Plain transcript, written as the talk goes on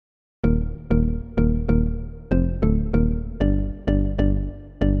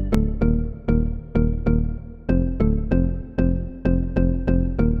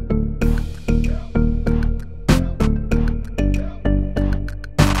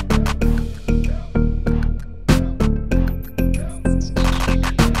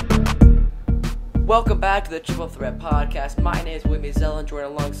Welcome back to the Triple Threat Podcast. My name is William Zell, joined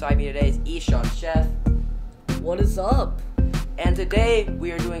alongside me today is Ishan Chef. What is up? And today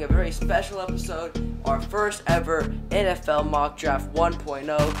we are doing a very special episode, our first ever NFL Mock Draft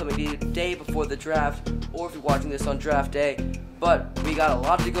 1.0, coming to you the day before the draft, or if you're watching this on draft day. But we got a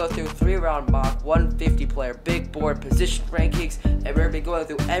lot to go through, 3-round mock, 150 player, big board, position rankings, and we're going to be going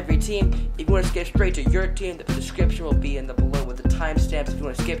through every team. If you want to skip straight to your team, the description will be in the below with the timestamps if you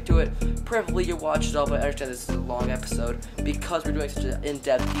want to skip to it. Preferably you watch it all, but I understand this is a long episode because we're doing such an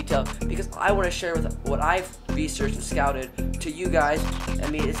in-depth detail, because I want to share with what I've researched and scouted to you guys. I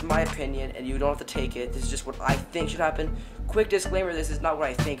mean, it's my opinion, and you don't have to take it. This is just what I think should happen. Quick disclaimer, this is not what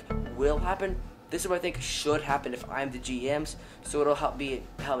I think will happen. This is what I think should happen if I'm the GMs, so it'll help me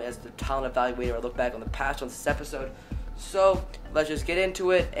as the talent evaluator. I look back on the past on this episode. So let's just get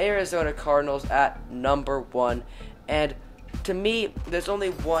into it. Arizona Cardinals at number 1, and to me, there's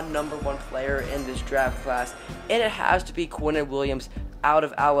only one number 1 player in this draft class, and it has to be Quinnen Williams out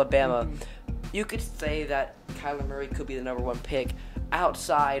of Alabama. You could say that Kyler Murray could be the number 1 pick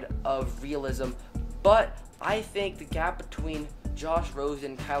outside of realism, but I think the gap between Josh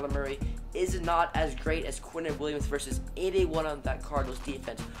Rosen and Kyler Murray is not as great as Quinnen Williams versus anyone on that Cardinals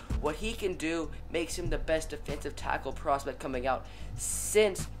defense. What he can do makes him the best defensive tackle prospect coming out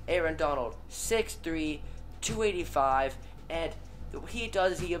since Aaron Donald, 6'3", 285, and what he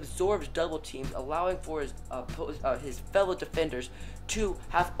does is he absorbs double teams, allowing for his fellow defenders to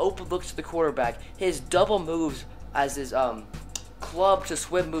have open looks to the quarterback. His double moves as his club to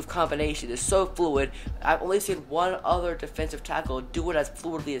swim move combination is so fluid. I've only seen one other defensive tackle do it as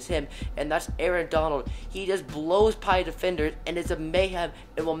fluidly as him, and that's Aaron Donald. He just blows by defenders, and it's a mayhem.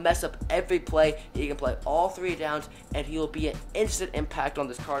 It will mess up every play. He can play all 3 downs, and he will be an instant impact on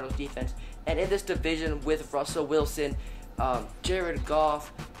this Cardinals defense. And in this division with Russell Wilson, Jared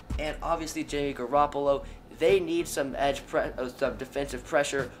Goff, and obviously Jimmy Garoppolo, they need some some defensive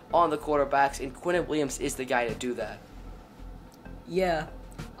pressure on the quarterbacks, and Quinnen Williams is the guy to do that. Yeah,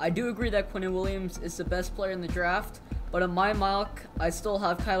 I do agree that Quinnen Williams is the best player in the draft, but in my mock, I still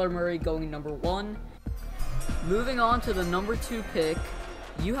have Kyler Murray going number 1. Moving on to the number 2 pick,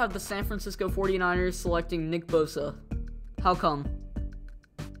 you have the San Francisco 49ers selecting Nick Bosa. How come?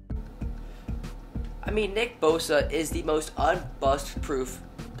 I mean, Nick Bosa is the most unbust-proof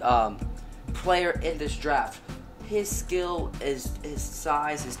player in this draft. His skill, his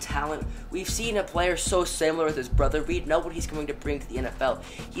size, his talent. We've seen a player so similar with his brother. We know what he's going to bring to the NFL.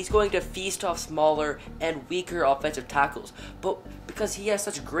 He's going to feast off smaller and weaker offensive tackles. But because he has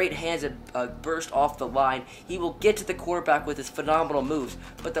such great hands that burst off the line, he will get to the quarterback with his phenomenal moves.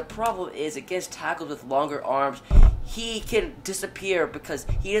 But the problem is, against tackles with longer arms, he can disappear because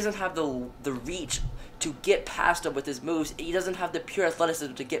he doesn't have the reach to get past them with his moves. He doesn't have the pure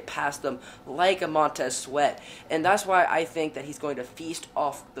athleticism to get past them like a Montez Sweat. And that's why I think that he's going to feast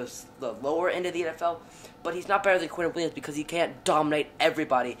off the lower end of the NFL. But he's not better than Quinnen Williams because he can't dominate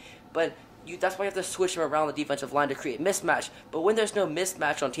everybody. But that's why you have to switch him around the defensive line to create mismatch. But when there's no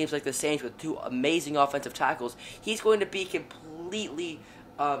mismatch on teams like the Saints with 2 amazing offensive tackles, he's going to be completely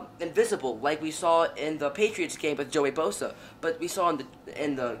invisible, like we saw in the Patriots game with Joey Bosa. But we saw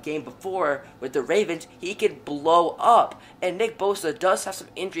in the game before with the Ravens, he could blow up. And Nick Bosa does have some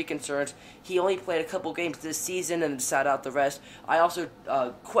injury concerns. He only played a couple games this season and sat out the rest. I also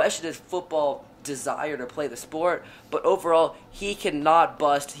question his football desire to play the sport, but overall, he cannot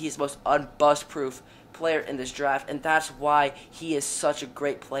bust. He's the most unbust-proof player in this draft, and that's why he is such a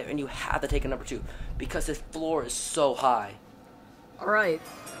great player, and you have to take a number 2 because his floor is so high. Alright,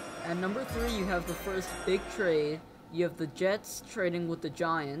 at number 3 you have the first big trade. You have the Jets trading with the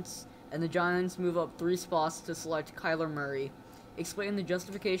Giants, and the Giants move up 3 spots to select Kyler Murray. Explain the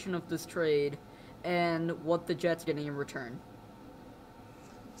justification of this trade and what the Jets are getting in return.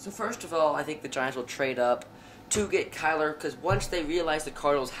 So first of all, I think the Giants will trade up to get Kyler, because once they realize the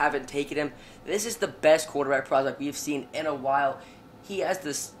Cardinals haven't taken him, this is the best quarterback prospect we've seen in a while. He has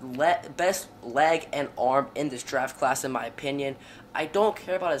this best leg and arm in this draft class, in my opinion. I don't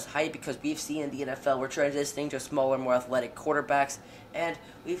care about his height because we've seen in the NFL we're transitioning to smaller, more athletic quarterbacks. And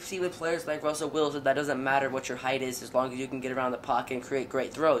we've seen with players like Russell Wilson that doesn't matter what your height is as long as you can get around the pocket and create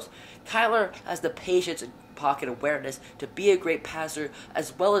great throws. Kyler has the patience and pocket awareness to be a great passer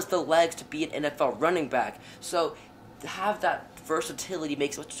as well as the legs to be an NFL running back. So to have that versatility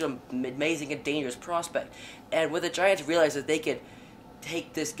makes such an amazing and dangerous prospect. And when the Giants realize that they could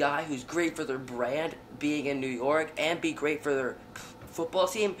take this guy who's great for their brand, being in New York, and be great for their football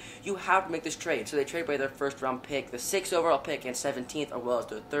team, you have to make this trade. So they trade away their first round pick, the 6th overall pick, and 17th, as well as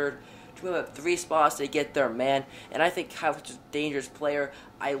their 3rd to move up 3 spots to get their man. And I think Kyler's such a dangerous player.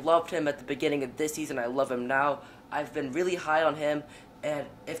 I loved him at the beginning of this season. I love him now. I've been really high on him. And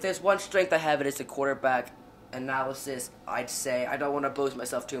if there's one strength I have, it is the quarterback analysis. I'd say I don't want to boast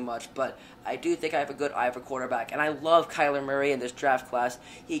myself too much, but I do think I have a good eye for quarterback, and I love Kyler Murray in this draft class.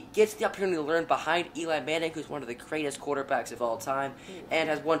 He gets the opportunity to learn behind Eli Manning, who's one of the greatest quarterbacks of all time and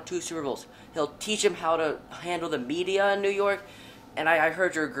has won 2 Super Bowls. He'll teach him how to handle the media in New York, and I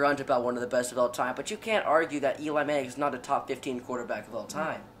heard your grunt about one of the best of all time, but you can't argue that Eli Manning is not a top 15 quarterback of all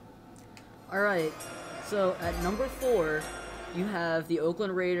time. Alright, so at number 4, you have the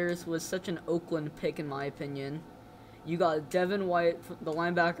Oakland Raiders, was such an Oakland pick in my opinion. You got Devin White, the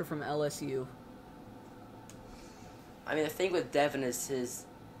linebacker from LSU. I mean, the thing with Devin is his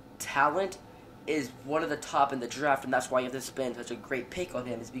talent is one of the top in the draft, and that's why you have to spend such a great pick on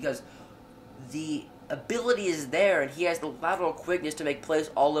him, is because the ability is there, and he has the lateral quickness to make plays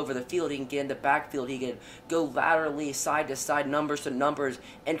all over the field. He can get in the backfield, he can go laterally, side to side, numbers to numbers,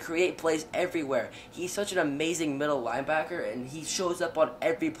 and create plays everywhere. He's such an amazing middle linebacker, and he shows up on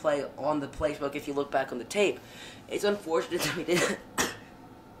every play on the playbook if you look back on the tape. It's unfortunate that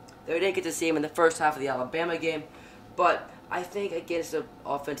we didn't get to see him in the first half of the Alabama game, but I think against an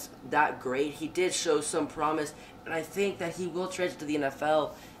offense that great, he did show some promise, and I think that he will transition to the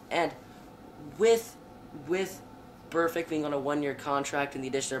NFL. And with Burfict being on a 1-year contract and the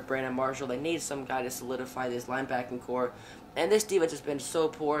addition of Brandon Marshall, they need some guy to solidify this linebacking core. And this defense has been so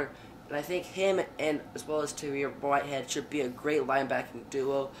poor, and I think him and as well as Tavir Whitehead should be a great linebacking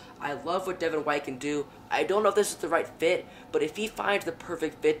duo. I love what Devin White can do. I don't know if this is the right fit, but if he finds the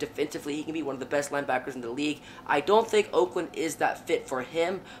perfect fit defensively, he can be one of the best linebackers in the league. I don't think Oakland is that fit for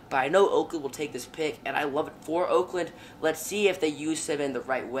him, but I know Oakland will take this pick, and I love it for Oakland. Let's see if they use him in the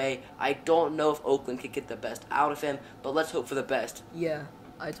right way. I don't know if Oakland could get the best out of him, but let's hope for the best. Yeah,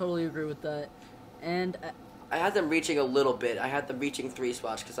 I totally agree with that. And I had them reaching a little bit. I had them reaching 3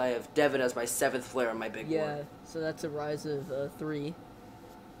 spots because I have Devin as my 7th player on my big board. yeah, so that's a rise of 3.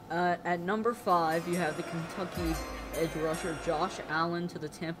 At number 5, you have the Kentucky edge rusher Josh Allen to the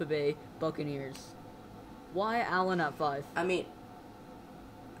Tampa Bay Buccaneers. Why Allen at 5? I mean,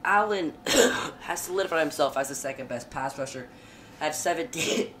 Allen has solidified himself as the 2nd best pass rusher at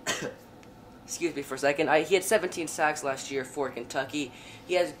 17. Excuse me for a second. He had 17 sacks last year for Kentucky.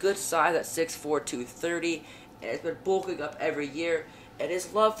 He has good size at 6'4", 230, and has been bulking up every year. And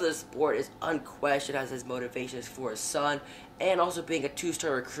his love for the sport is unquestioned as his motivations for his son, and also being a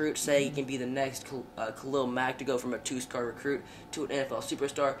 2-star recruit, saying he can be the next Khalil Mack to go from a 2-star recruit to an NFL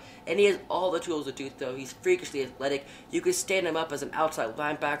superstar. And he has all the tools to do so. He's freakishly athletic. You could stand him up as an outside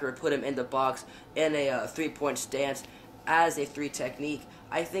linebacker and put him in the box in a 3-point stance as a 3 technique.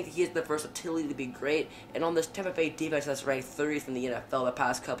 I think he has the versatility to be great, and on this Tampa Bay defense that's ranked 30th in the NFL the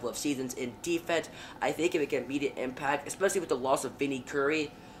past couple of seasons in defense, I think it would make an immediate impact, especially with the loss of Vinny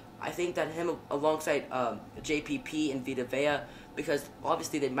Curry. I think that him alongside JPP and Vita Vea, because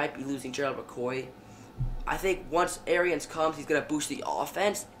obviously they might be losing Gerald McCoy. I think once Arians comes, he's going to boost the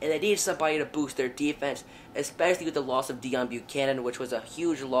offense, and they need somebody to boost their defense, especially with the loss of Deion Buchanan, which was a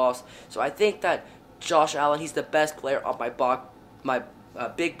huge loss. So I think that Josh Allen, he's the best player on my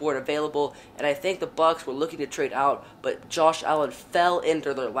big board available, and I think the Bucs were looking to trade out, but Josh Allen fell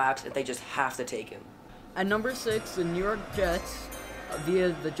into their laps, and they just have to take him. At number 6, the New York Jets,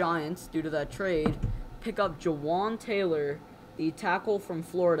 via the Giants, due to that trade, pick up Jawan Taylor, the tackle from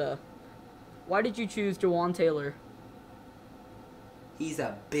Florida. Why did you choose Jawan Taylor? He's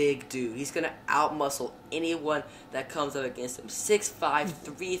a big dude. He's going to outmuscle anyone that comes up against him. 6'5",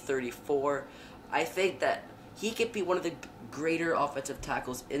 334. I think that he could be one of the greater offensive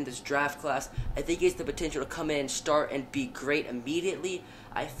tackles in this draft class. I think he has the potential to come in and start and be great immediately.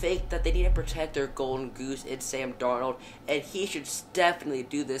 I think that they need to protect their golden goose in Sam Darnold, and he should definitely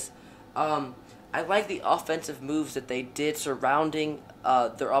do this. I like the offensive moves that they did surrounding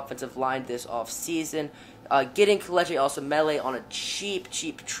their offensive line this offseason. Getting Kelechi Osemele on a cheap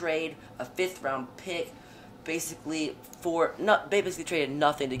trade, a 5th-round pick, basically traded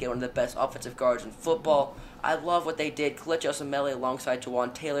nothing to get one of the best offensive guards in football. I love what they did. Kelechi Osemele alongside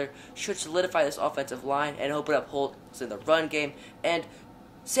Jawan Taylor should solidify this offensive line and hope it upholds in the run game. And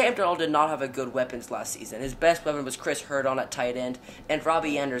Sam Darnold did not have a good weapons last season. His best weapon was Chris Herndon at tight end and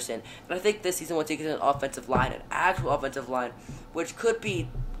Robbie Anderson. And I think this season, once he gets an offensive line, an actual offensive line, which could be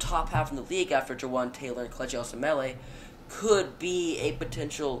top half in the league after Jawan Taylor and Kelechi Osemele, could be a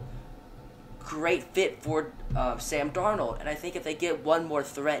potential great fit for Sam Darnold. And I think if they get one more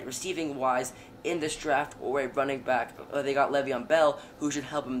threat receiving-wise in this draft, or a running back, they got Le'Veon Bell, who should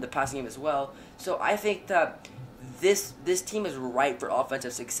help him in the passing game as well. So I think that this team is ripe for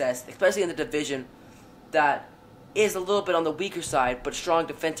offensive success, especially in the division that is a little bit on the weaker side, but strong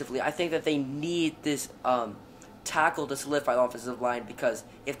defensively. I think that they need this tackle to solidify the offensive line, because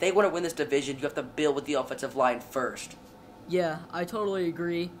if they want to win this division, you have to build with the offensive line first. Yeah, I totally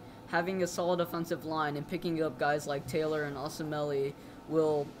agree. Having a solid offensive line and picking up guys like Taylor and Osamele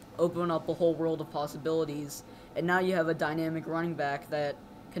will open up a whole world of possibilities. And now you have a dynamic running back that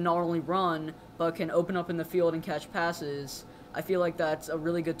can not only run, but can open up in the field and catch passes. I feel like that's a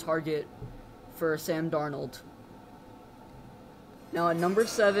really good target for Sam Darnold. Now at number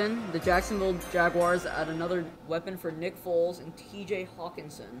 7, the Jacksonville Jaguars add another weapon for Nick Foles and TJ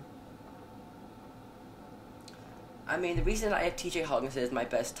Hawkinson. I mean, the reason I have TJ Hawkinson as my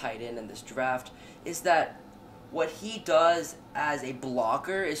best tight end in this draft is that what he does as a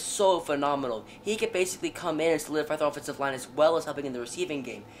blocker is so phenomenal. He can basically come in and solidify the offensive line as well as helping in the receiving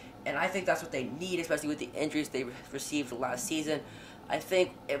game. And I think that's what they need, especially with the injuries they received last season. I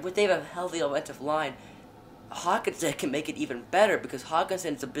think if they have a healthy offensive line, Hawkinson can make it even better, because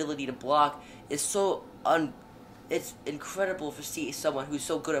Hawkinson's ability to block is so it's incredible to see someone who's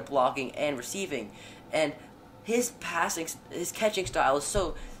so good at blocking and receiving. And his catching style is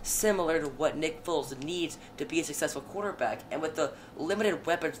so similar to what Nick Foles needs to be a successful quarterback. And with the limited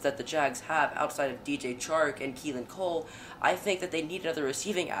weapons that the Jags have outside of DJ Chark and Keelan Cole, I think that they need another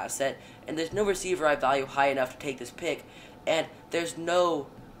receiving asset. And there's no receiver I value high enough to take this pick. And there's no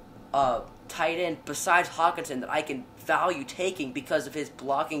tight end besides Hawkinson that I can value taking because of his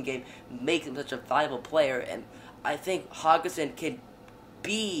blocking game, makes him such a valuable player. And I think Hawkinson can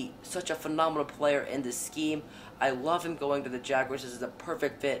be such a phenomenal player in this scheme. I love him going to the Jaguars. This is a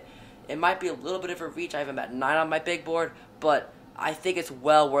perfect fit. It might be a little bit of a reach. I have him at 9 on my big board, but I think it's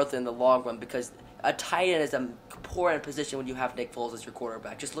well worth it in the long run, because a tight end is an important position when you have Nick Foles as your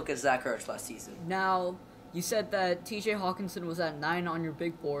quarterback. Just look at Zach Ertz last season. Now, you said that TJ Hawkinson was at 9 on your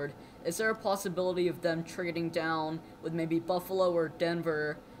big board. Is there a possibility of them trading down with maybe Buffalo or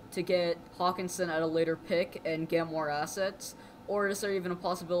Denver to get Hawkinson at a later pick and get more assets? Or is there even a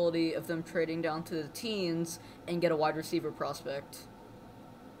possibility of them trading down to the teens and get a wide receiver prospect?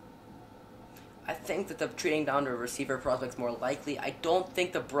 I think that the trading down to a receiver prospect is more likely. I don't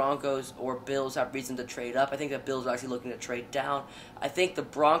think the Broncos or Bills have reason to trade up. I think the Bills are actually looking to trade down. I think the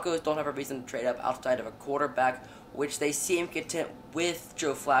Broncos don't have a reason to trade up outside of a quarterback, which they seem content with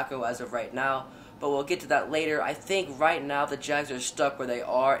Joe Flacco as of right now. But we'll get to that later. I think right now the Jags are stuck where they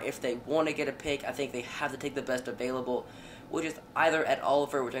are. If they want to get a pick, I think they have to take the best available, which is either Ed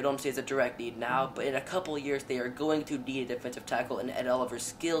Oliver, which I don't see as a direct need now, but in a couple of years they are going to need a defensive tackle, and Ed Oliver's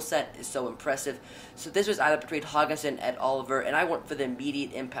skill set is so impressive. So this was either between Hawkinson and Ed Oliver, and I want for the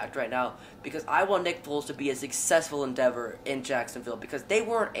immediate impact right now, because I want Nick Foles to be a successful endeavor in Jacksonville, because they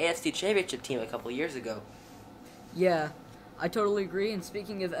were an AFC Championship team a couple of years ago. Yeah, I totally agree, and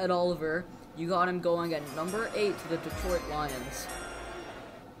speaking of Ed Oliver, you got him going at number 8 to the Detroit Lions.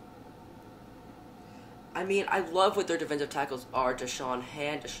 I mean, I love what their defensive tackles are. Deshaun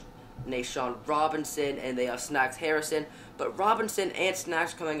Hand, Nashawn Robinson, and they have Snacks Harrison. But Robinson and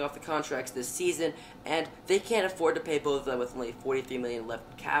Snacks are coming off the contracts this season, and they can't afford to pay both of them with only $43 million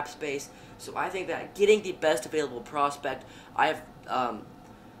left in cap space. So I think that getting the best available prospect, I have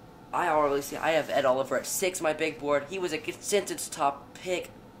Ed Oliver at 6 on my big board. He was a consensus top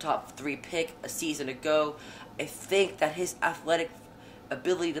 3 pick a season ago. I think that his athletic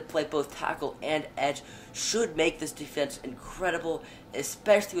ability to play both tackle and edge should make this defense incredible,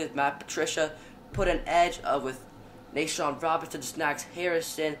 especially with Matt Patricia. Put an edge with Nashawn Robinson, Snacks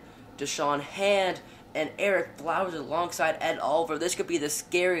Harrison, Deshaun Hand, and Eric Flowers alongside Ed Oliver. This could be the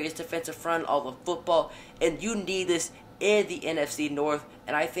scariest defensive front in all of football, and you need this in the NFC North,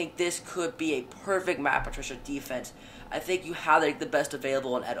 and I think this could be a perfect Matt Patricia defense. I think you have the best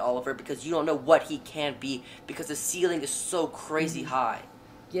available in Ed Oliver, because you don't know what he can be, because the ceiling is so crazy high.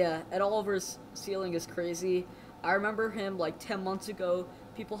 Yeah, Ed Oliver's ceiling is crazy. I remember him like 10 months ago.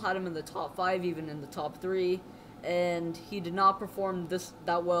 People had him in the top 5, even in the top 3, and he did not perform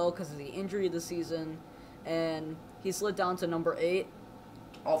that well because of the injury this season, and he slid down to number 8.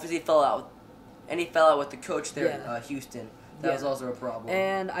 Obviously, he fell out with the coach there in Houston. That was also a problem.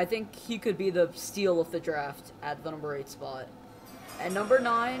 And I think he could be the steal of the draft at the number 8 spot. At number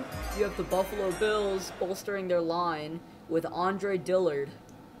 9, you have the Buffalo Bills bolstering their line with Andre Dillard.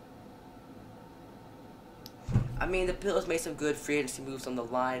 I mean, the Bills made some good free agency moves on the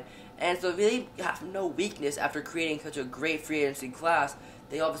line, and so they have no weakness after creating such a great free agency class.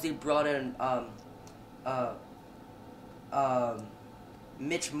 They obviously brought in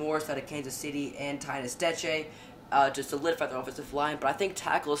Mitch Morse out of Kansas City and Tynes Steche, to solidify their offensive line, but I think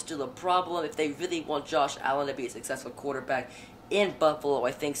tackle is still a problem. If they really want Josh Allen to be a successful quarterback in Buffalo,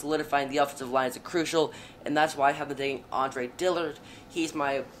 I think solidifying the offensive line is crucial, and that's why I have been taking Andre Dillard. He's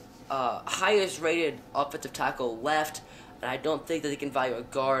my highest rated offensive tackle left, and I don't think that they can value a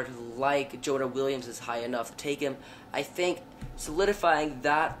guard like Jonah Williams is high enough to take him. I think solidifying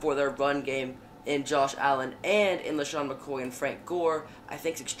that for their run game in Josh Allen and in LaShawn McCoy and Frank Gore, I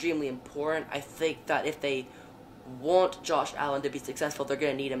think is extremely important. I think that if they want Josh Allen to be successful, they're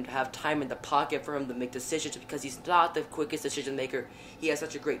going to need him to have time in the pocket for him to make decisions, because he's not the quickest decision maker. He has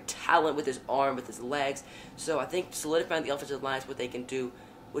such a great talent with his arm, with his legs. So I think solidifying the offensive line is what they can do,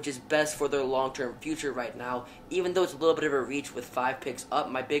 which is best for their long-term future right now. Even though it's a little bit of a reach with 5 picks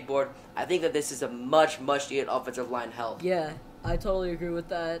up my big board, I think that this is a much needed offensive line help. Yeah, I totally agree with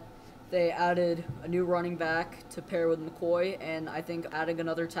that. They added a new running back to pair with McCoy, and I think adding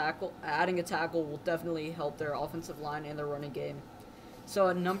a tackle will definitely help their offensive line and their running game. So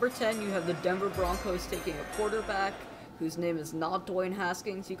at number 10, you have the Denver Broncos taking a quarterback whose name is not Dwayne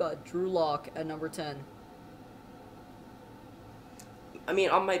Haskins. You got Drew Lock at number 10. I mean,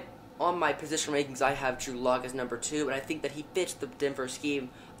 on my position rankings, I have Drew Lock as number 2, and I think that he fits the Denver scheme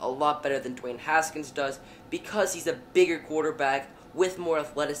a lot better than Dwayne Haskins does, because he's a bigger quarterback with more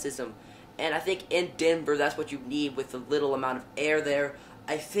athleticism. And I think in Denver, that's what you need with the little amount of air there.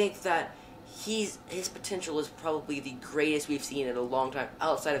 I think that his potential is probably the greatest we've seen in a long time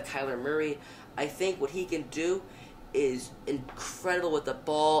outside of Kyler Murray. I think what he can do is incredible with the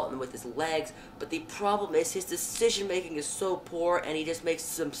ball and with his legs, but the problem is his decision making is so poor, and he just makes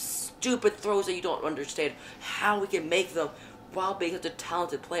some stupid throws that you don't understand how he can make them while being such a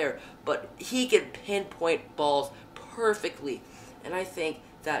talented player. But he can pinpoint balls perfectly, and I think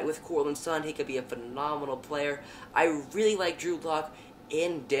that with Cortland Sutton, he could be a phenomenal player. I really like Drew Lock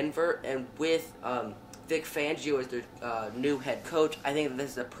in Denver, and with Vic Fangio as their new head coach, I think that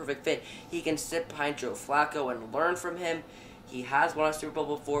this is a perfect fit. He can sit behind Joe Flacco and learn from him. He has won a Super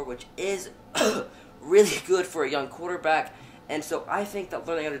Bowl before, which is really good for a young quarterback, and so I think that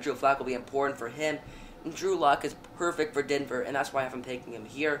learning under Joe Flacco will be important for him. And Drew Lock is perfect for Denver, and that's why I have him taking him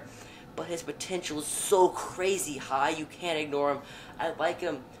here. But his potential is so crazy high, you can't ignore him. I like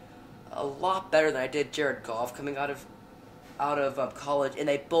him a lot better than I did Jared Goff coming out of college, and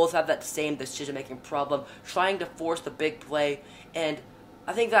they both have that same decision-making problem, trying to force the big play, and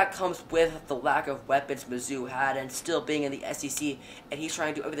I think that comes with the lack of weapons Mizzou had, and still being in the SEC, and he's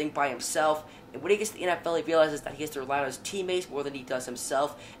trying to do everything by himself. And when he gets to the NFL, he realizes that he has to rely on his teammates more than he does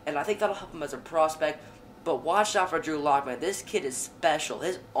himself, and I think that'll help him as a prospect. But watch out for Drew Lock, man. This kid is special.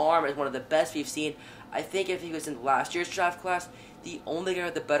 His arm is one of the best we've seen. I think if he was in last year's draft class, the only guy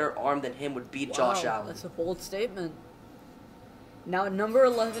with a better arm than him would be Josh Allen. That's a bold statement. Now at number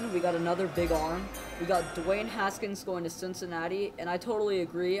 11, we got another big arm. We got Dwayne Haskins going to Cincinnati, and I totally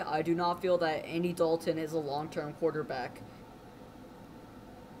agree. I do not feel that Andy Dalton is a long-term quarterback.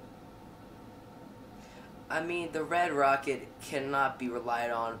 I mean, the Red Rocket cannot be relied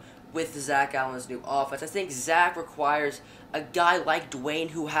on with Zach Allen's new offense. I think Zach requires a guy like Dwayne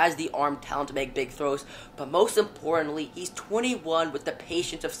who has the arm talent to make big throws, but most importantly, he's 21 with the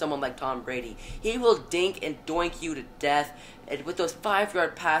patience of someone like Tom Brady. He will dink and doink you to death, and with those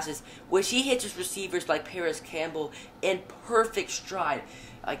 5-yard passes, which he hits his receivers like Paris Campbell in perfect stride.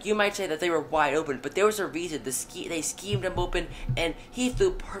 Like, you might say that they were wide open, but there was a reason. They schemed him open, and he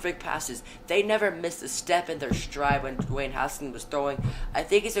threw perfect passes. They never missed a step in their stride when Dwayne Haskins was throwing. I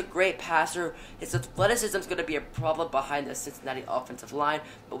think he's a great passer. His athleticism is going to be a problem behind the Cincinnati offensive line,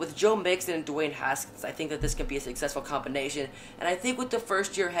 but with Joe Mixon and Dwayne Haskins, I think that this can be a successful combination. And I think with the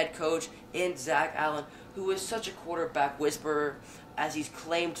first-year head coach in Zach Allen, who is such a quarterback whisperer, as he's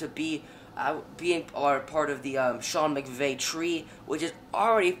claimed to be, being part of the Sean McVay tree, which is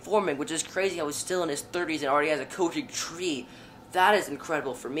already forming, which is crazy how he's still in his 30s and already has a coaching tree. That is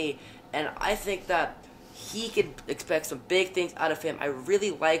incredible for me, and I think that he can expect some big things out of him. I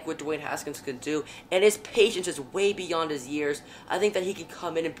really like what Dwayne Haskins can do, and his patience is way beyond his years. I think that he can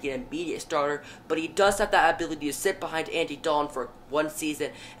come in and be an immediate starter, but he does have that ability to sit behind Andy Dalton for one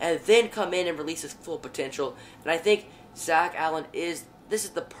season and then come in and release his full potential. And I think Zach Allen this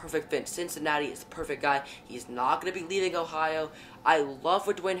is the perfect fit. Cincinnati is the perfect guy. He's not going to be leaving Ohio. I love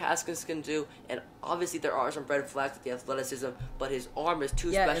what Dwayne Haskins can do, and obviously there are some red flags with the athleticism, but his arm is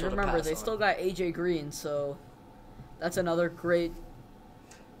too special to pass on. Yeah, and remember, they still got AJ Green, so that's another great...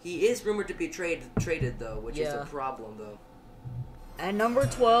 He is rumored to be traded though, which is a problem, though. At number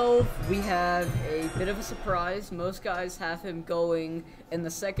 12, we have a bit of a surprise. Most guys have him going in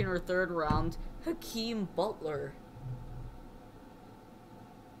the second or third round. Hakeem Butler.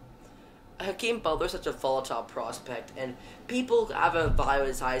 Hakeem Butler is such a volatile prospect, and people have a value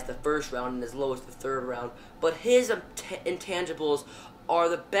as high as the first round and as low as the third round, but his intangibles are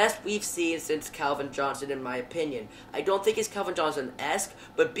the best we've seen since Calvin Johnson, in my opinion. I don't think he's Calvin Johnson-esque,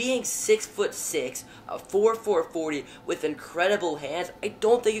 but being 6'6", a 4'4" 40 with incredible hands, I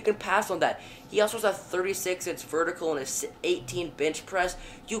don't think you can pass on that. He also has a 36-inch vertical and a 18 bench press.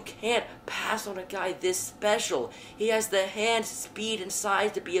 You can't pass on a guy this special. He has the hands, speed, and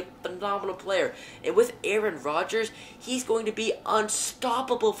size to be a phenomenal player. And with Aaron Rodgers, he's going to be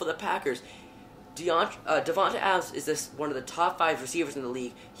unstoppable for the Packers. Devonta Adams is one of the top 5 receivers in the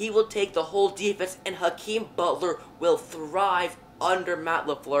league. He will take the whole defense, and Hakeem Butler will thrive under Matt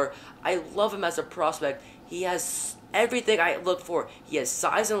LaFleur. I love him as a prospect. He has everything I look for. He has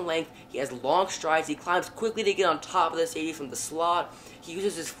size and length. He has long strides. He climbs quickly to get on top of the safety from the slot. He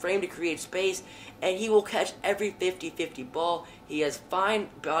uses his frame to create space, and he will catch every 50-50 ball. He has fine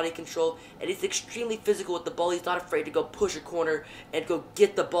body control, and he's extremely physical with the ball. He's not afraid to go push a corner and go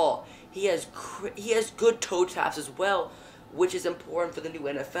get the ball. He has good toe taps as well, which is important for the new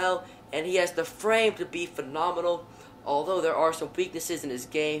NFL, and he has the frame to be phenomenal. Although there are some weaknesses in his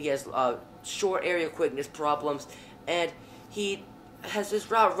game, he has short area quickness problems, and he has his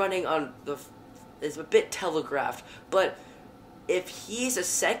route running is a bit telegraphed. But if he's a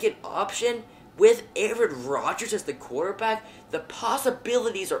second option with Aaron Rodgers as the quarterback, the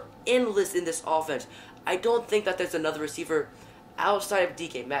possibilities are endless in this offense. I don't think that there's another receiver outside of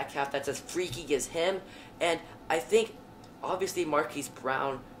DK Metcalf that's as freaky as him, and I think obviously Marquise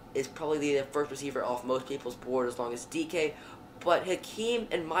Brown is probably the first receiver off most people's board as long as DK, but Hakeem,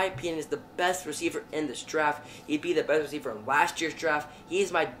 in my opinion, is the best receiver in this draft. He'd be the best receiver in last year's draft. He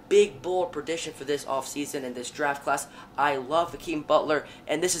is my big, bold prediction for this offseason and this draft class. I love Hakeem Butler,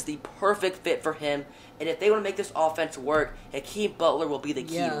 and this is the perfect fit for him, and if they want to make this offense work, Hakeem Butler will be the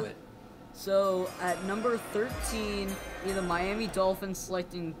key to it. So, at number 13, the Miami Dolphins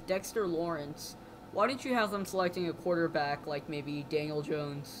selecting Dexter Lawrence. Why didn't you have them selecting a quarterback like maybe Daniel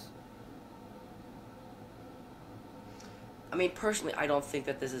Jones? I mean, personally, I don't think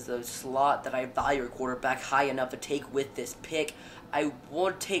that this is a slot that I value a quarterback high enough to take with this pick. I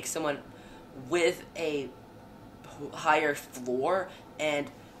would take someone with a higher floor,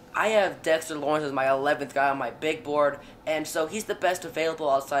 and I have Dexter Lawrence as my 11th guy on my big board, and so he's the best available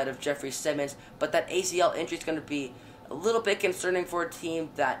outside of Jeffrey Simmons, but that ACL injury is going to be a little bit concerning for a team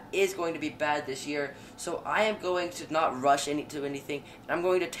that is going to be bad this year, so I am going to not rush into anything, and I'm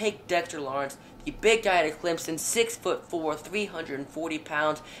going to take Dexter Lawrence, the big guy at Clemson, 6'4", 340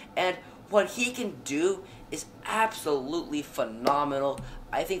 pounds, and what he can do is absolutely phenomenal.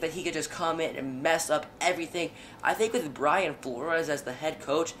 I think that he could just come in and mess up everything. I think with Brian Flores as the head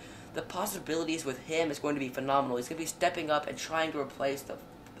coach, the possibilities with him is going to be phenomenal. He's going to be stepping up and trying to replace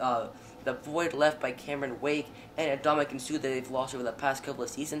the void left by Cameron Wake and Ndamukong Suh that they've lost over the past couple of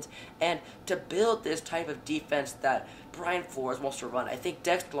seasons, and to build this type of defense that Brian Flores wants to run. I think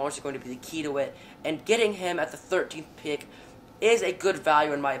Dexter Lawrence is going to be the key to it, and getting him at the 13th pick is a good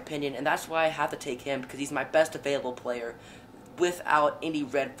value in my opinion, and that's why I have to take him, because he's my best available player without any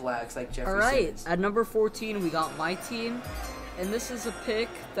red flags like Jeffrey Simmons. At number 14, we got my team, and this is a pick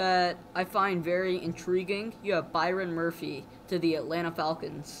that I find very intriguing. You have Byron Murphy to the Atlanta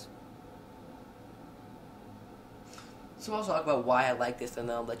Falcons. So I'll talk about why I like this, and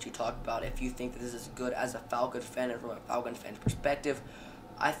then I'll let you talk about if you think that this is good as a Falcons fan and from a Falcons fan's perspective.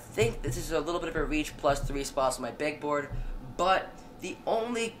 I think this is a little bit of a reach, plus 3 spots on my big board, but the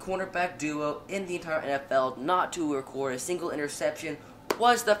only cornerback duo in the entire NFL not to record a single interception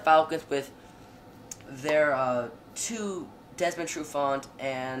was the Falcons with their 2 Desmond Trufant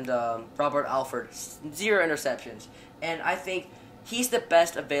and Robert Alford. 0 interceptions. And I think he's the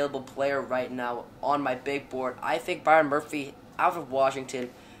best available player right now on my big board. I think Byron Murphy out of Washington,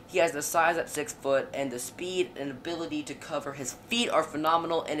 he has the size at 6 foot, and the speed and ability to cover. His feet are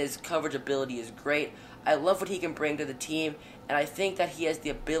phenomenal, and his coverage ability is great. I love what he can bring to the team, and I think that he has the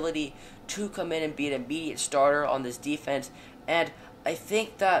ability to come in and be an immediate starter on this defense. And I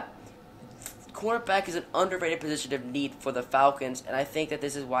think that cornerback is an underrated position of need for the Falcons, and I think that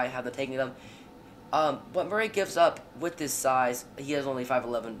this is why I have them taking them. What Murray gives up with this size, he has only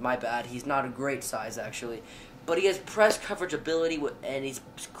 5'11", my bad. He's not a great size, actually. But he has press coverage ability, and he's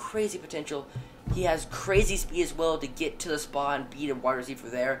crazy potential. He has crazy speed as well to get to the spot and beat a wide receiver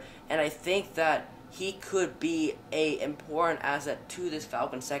there. And I think that he could be a important asset to this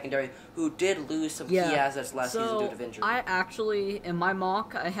Falcons secondary, who did lose some key assets last season due to injury. I actually, in my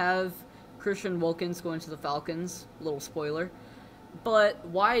mock, I have Christian Wilkins going to the Falcons. Little spoiler. But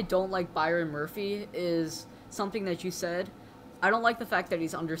why I don't like Byron Murphy is something that you said. I don't like the fact that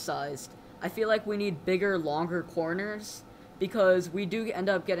he's undersized. I feel like we need bigger, longer corners because we do end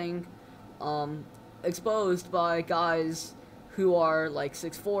up getting exposed by guys who are like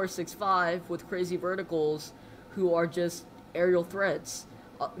 6'4", 6'5", with crazy verticals, who are just aerial threats.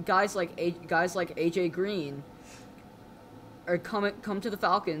 Guys like AJ Green or come to the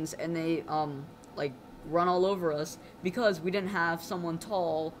Falcons and they like run all over us because we didn't have someone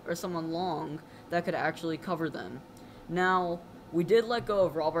tall or someone long that could actually cover them. Now, we did let go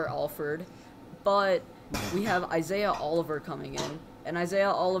of Robert Alford, but we have Isaiah Oliver coming in, and Isaiah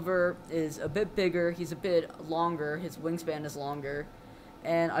Oliver is a bit bigger, he's a bit longer, his wingspan is longer,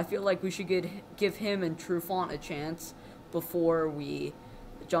 and I feel like we should give him and Trufant a chance before we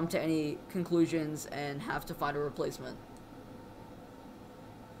jump to any conclusions and have to find a replacement.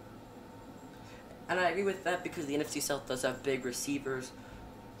 And I agree with that because the NFC South does have big receivers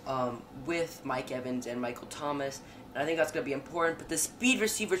with Mike Evans and Michael Thomas. And I think that's going to be important. But the speed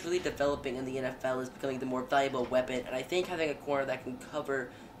receiver is really developing in the NFL, is becoming the more valuable weapon. And I think having a corner that can cover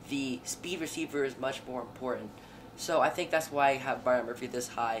the speed receiver is much more important. So I think that's why I have Byron Murphy this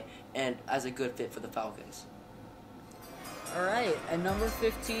high and as a good fit for the Falcons. Alright, at number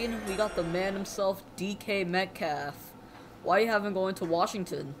 15, we got the man himself, DK Metcalf. Why you have him going to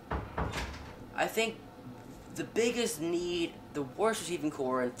Washington? I think the biggest need, the worst receiving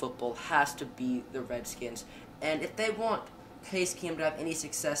core in football has to be the Redskins. And if they want Case Keenum to have any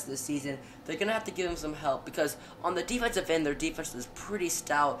success this season, they're going to have to give him some help because on the defensive end, their defense is pretty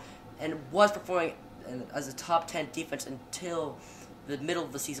stout and was performing as a top 10 defense until the middle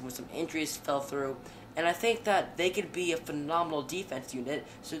of the season when some injuries fell through. And I think that they could be a phenomenal defense unit,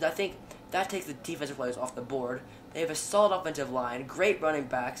 so I think that takes the defensive players off the board. They have a solid offensive line, great running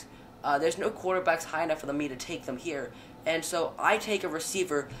backs. There's no quarterbacks high enough for me to take them here. And so I take a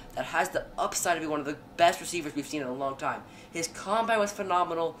receiver that has the upside to be one of the best receivers we've seen in a long time. His combine was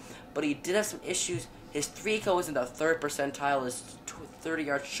phenomenal, but he did have some issues. His 3-co was in the 3rd percentile. His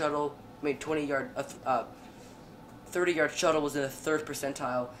 30-yard shuttle, 30-yard shuttle was in the 3rd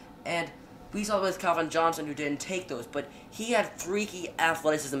percentile. And we saw with Calvin Johnson who didn't take those, but he had freaky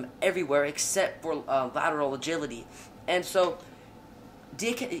athleticism everywhere except for lateral agility. And so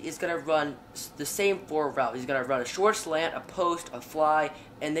Dick is going to run the same 4 routes. He's going to run a short slant, a post, a fly,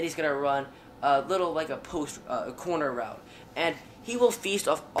 and then he's going to run a little like a post, a corner route. And he will feast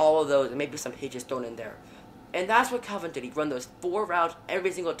off all of those and maybe some hitches thrown in there. And that's what Calvin did. He run those 4 routes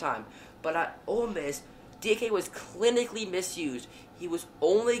every single time. But at Ole Miss, DK was clinically misused. He was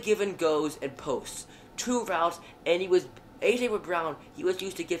only given goes and posts, 2 routes, and A.J. Brown, he was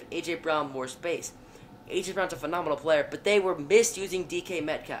used to give A.J. Brown more space. A.J. Brown's a phenomenal player, but they were misusing DK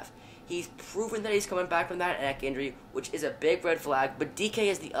Metcalf. He's proven that he's coming back from that neck injury, which is a big red flag, but DK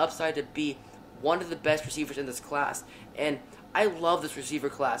has the upside to be one of the best receivers in this class. And I love this receiver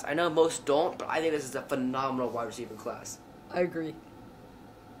class. I know most don't, but I think this is a phenomenal wide receiver class. I agree.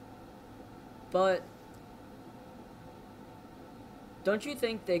 But don't you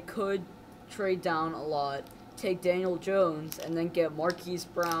think they could trade down a lot, take Daniel Jones, and then get Marquise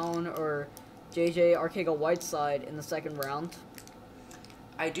Brown or J.J. Arcega-Whiteside in the 2nd round?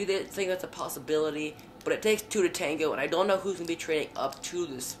 I do think that's a possibility, but it takes 2 to tango, and I don't know who's going to be trading up to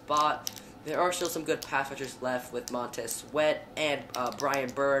the spot. There are still some good pass rushers left with Montez Sweat and Brian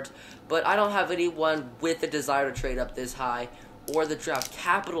Burns, but I don't have anyone with the desire to trade up this high or the draft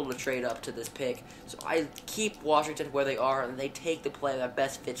capital to trade up to this pick. So I keep Washington where they are, and they take the player that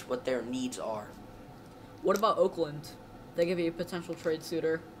best fits what their needs are. What about Oakland? They could be a potential trade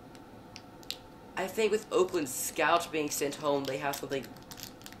suitor. I think with Oakland's scouts being sent home, they have something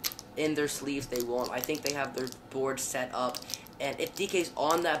in their sleeves they want. I think they have their board set up. And if DK's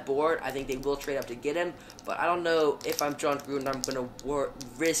on that board, I think they will trade up to get him. But I don't know if I'm John Gruden, I'm going to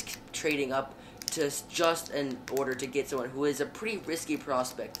risk trading up to just in order to get someone who is a pretty risky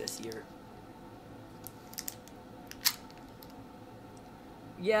prospect this year.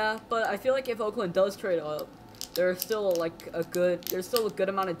 Yeah, but I feel like if Oakland does trade up, there's still a good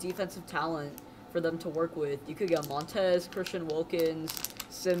amount of defensive talent for them to work with. You could get Montez, Christian Wilkins,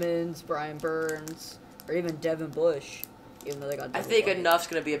 Simmons, Brian Burns, or even Devin Bush, even though they got I think enough's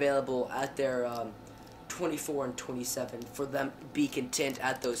going to be available at their 24 and 27 for them to be content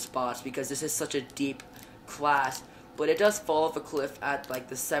at those spots because this is such a deep class. But it does fall off a cliff at like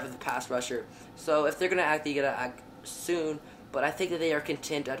the 7th pass rusher. So if they're going to act, they're going to act soon. But I think that they are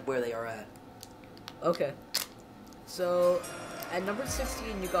content at where they are at. Okay. So at number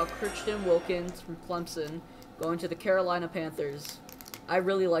 16, you got Christian Wilkins from Clemson going to the Carolina Panthers. I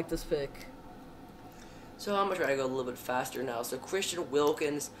really like this pick. So I'm going to try to go a little bit faster now. So Christian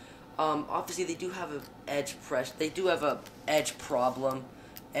Wilkins, obviously they do have an edge press. They do have an edge problem.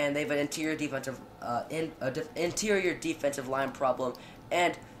 and they have an interior defensive line problem,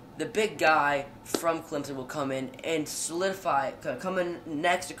 and the big guy from Clemson will come in and come in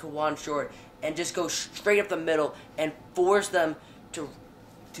next to Kawan Short and just go straight up the middle and force them to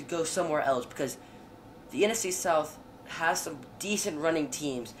go somewhere else, because the NFC South has some decent running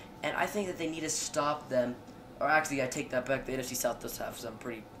teams, and I think that they need to stop them. Or actually, I take that back. The NFC South does have some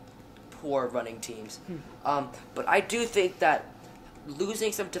pretty poor running teams. But I do think that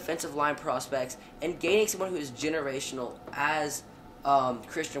losing some defensive line prospects and gaining someone who is generational as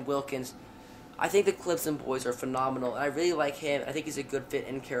Christian Wilkins, I think the Clemson boys are phenomenal. And I really like him. I think he's a good fit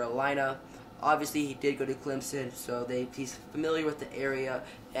in Carolina. Obviously, he did go to Clemson, so he's familiar with the area.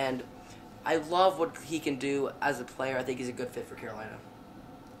 And I love what he can do as a player. I think he's a good fit for Carolina.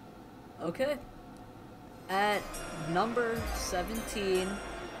 Okay. At number 17,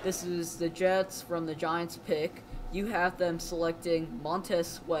 this is the Jets from the Giants pick. You have them selecting Montez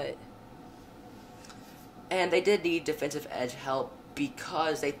Sweat. And they did need defensive edge help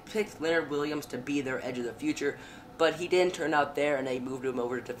because they picked Leonard Williams to be their edge of the future, but he didn't turn out there, and they moved him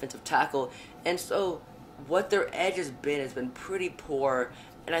over to defensive tackle. And so what their edge has been pretty poor,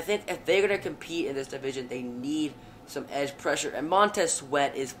 and I think if they're going to compete in this division, they need some edge pressure, and Montez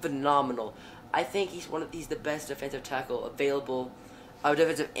Sweat is phenomenal. I think he's the best defensive tackle available,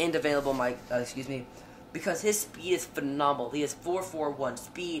 defensive end available, because his speed is phenomenal. He has 4.41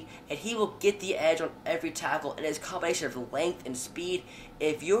 speed, and he will get the edge on every tackle, and his combination of length and speed,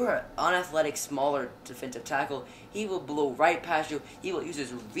 if you're an unathletic, smaller defensive tackle, he will blow right past you. He will use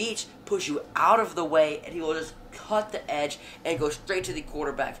his reach, push you out of the way, and he will just cut the edge and go straight to the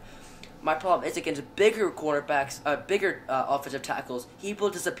quarterback. My problem is against bigger quarterbacks, bigger offensive tackles, he will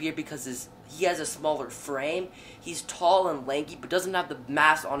disappear because he has a smaller frame. He's tall and lanky, but doesn't have the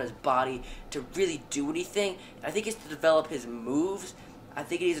mass on his body to really do anything. And I think he has to develop his moves. I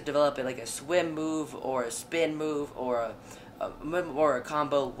think he needs to develop like a swim move or a spin move or a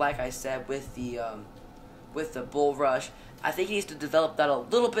combo, like I said, with the bull rush. I think he needs to develop that a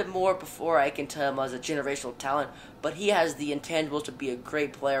little bit more before I can tell him as a generational talent, but he has the intangibles to be a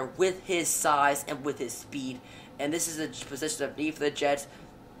great player with his size and with his speed, and this is a position of need for the Jets.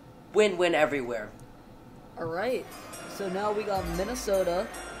 Win-win everywhere. Alright, so now we got Minnesota,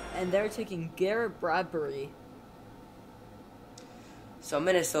 and they're taking Garrett Bradbury. So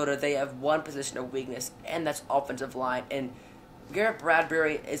Minnesota, they have one position of weakness, and that's offensive line, and Garrett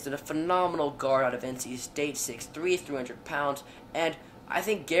Bradbury is a phenomenal guard out of NC State, 6'3", 300 pounds, and I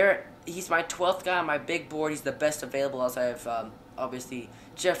think Garrett, he's my 12th guy on my big board. He's the best available, as I have, obviously,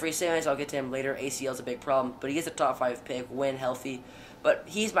 Jeffrey Simmons. I'll get to him later. ACL's a big problem, but he is a top 5 pick when healthy. But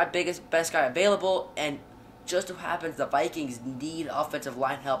he's my best guy available, and just so happens the Vikings need offensive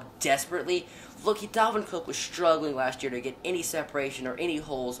line help desperately. Look, Dalvin Cook was struggling last year to get any separation or any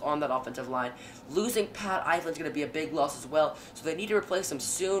holes on that offensive line. Losing Pat Eiflin's going to be a big loss as well, so they need to replace him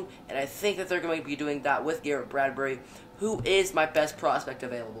soon, and I think that they're going to be doing that with Garrett Bradbury, who is my best prospect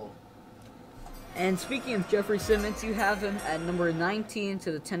available. And speaking of Jeffrey Simmons, you have him at number 19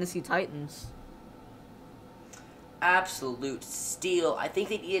 to the Tennessee Titans. Absolute steal. I think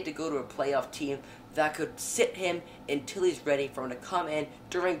they needed to go to a playoff team that could sit him until he's ready for him to come in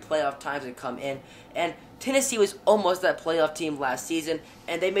during playoff times and come in. And Tennessee was almost that playoff team last season,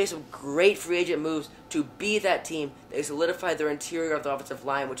 and they made some great free agent moves to be that team. They solidified their interior of the offensive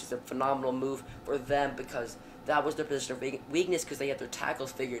line, which is a phenomenal move for them because that was their position of weakness because they had their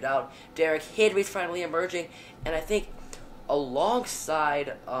tackles figured out. Derrick Henry's finally emerging, and I think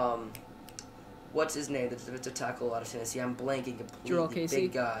alongside what's his name? The defensive tackle out of Tennessee. I'm blanking completely. Jurrell Casey.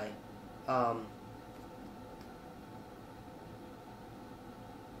 Big guy.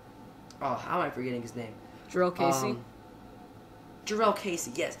 How am I forgetting his name? Jurrell Casey. Jurrell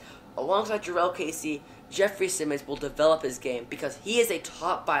Casey, yes. Alongside Jurrell Casey, Jeffrey Simmons will develop his game because he is a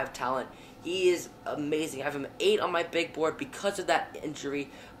top 5 talent. He is amazing. I have him 8 on my big board because of that injury,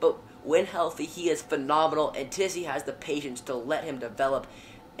 but when healthy, he is phenomenal, and Tennessee has the patience to let him develop.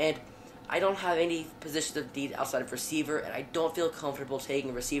 And I don't have any positions of need outside of receiver, and I don't feel comfortable taking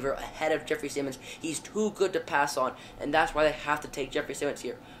a receiver ahead of Jeffrey Simmons. He's too good to pass on, and that's why they have to take Jeffrey Simmons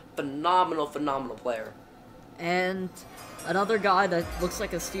here. Phenomenal player. And another guy that looks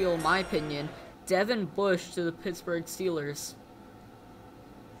like a steal in my opinion, Devin Bush to the Pittsburgh Steelers.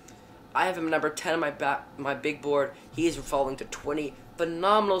 I have him number 10 on my big board. He is falling to 20.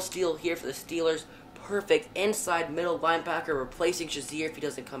 Phenomenal steal here for the Steelers. Perfect inside middle linebacker replacing Shazier if he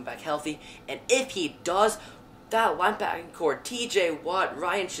doesn't come back healthy. And if he does, that linebacking core, TJ Watt,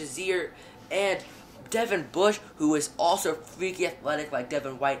 Ryan Shazier, and Devin Bush, who is also freaky athletic like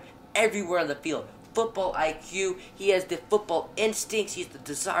Devin White, everywhere on the field. football IQ. He has the football instincts. He has the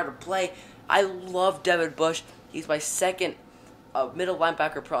desire to play. I love Devin Bush. He's my second middle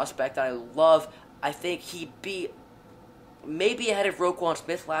linebacker prospect that I love. I think he'd be maybe ahead of Roquan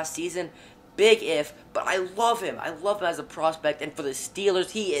Smith last season. Big if, but I love him. I love him as a prospect, and for the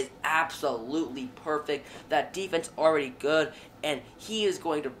Steelers, he is absolutely perfect. That defense already good, and he is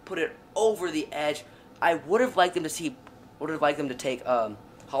going to put it over the edge. I would have liked them to take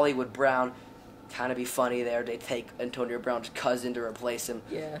Hollywood Brown. Kind of be funny there. They take Antonio Brown's cousin to replace him.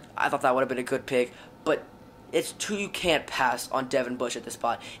 Yeah. I thought that would have been a good pick, but it's two you can't pass on Devin Bush at this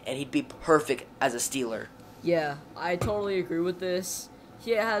spot, and he'd be perfect as a Steeler. Yeah, I totally agree with this.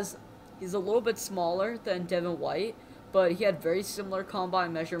 He's a little bit smaller than Devin White, but he had very similar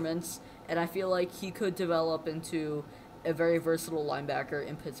combine measurements, and I feel like he could develop into a very versatile linebacker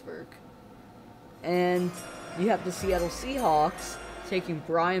in Pittsburgh. And you have the Seattle Seahawks taking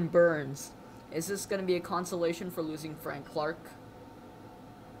Brian Burns. Is this going to be a consolation for losing Frank Clark?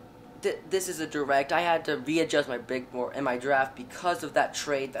 This is a direct. I had to readjust my big board in my draft because of that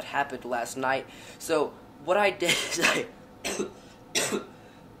trade that happened last night. So what I did is I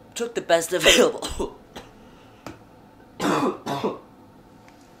took the best available.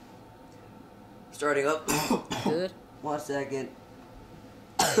 Starting up. Good. 1 second.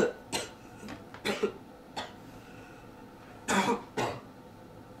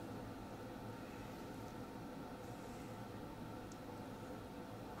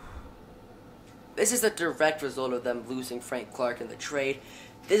 This is a direct result of them losing Frank Clark in the trade.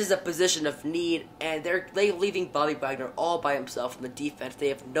 This is a position of need, and they're leaving Bobby Wagner all by himself in the defense. They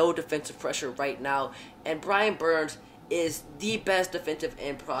have no defensive pressure right now, and Brian Burns is the best defensive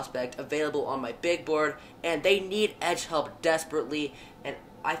end prospect available on my big board, and they need edge help desperately. And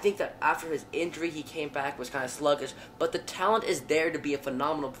I think that after his injury, he came back, was kind of sluggish, but the talent is there to be a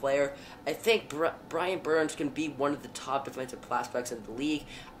phenomenal player. I think Brian Burns can be one of the top defensive prospects in the league.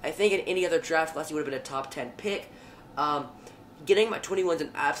 I think in any other draft class, he would have been a top 10 pick. Getting my 21 is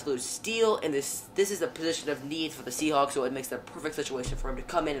an absolute steal, and this is a position of need for the Seahawks, so it makes the perfect situation for him to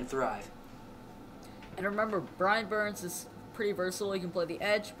come in and thrive. And remember, Brian Burns is pretty versatile. He can play the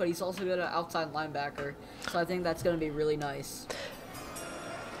edge, but he's also good at outside linebacker, so I think that's going to be really nice.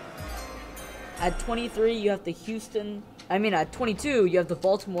 At 23, you have at 22, you have the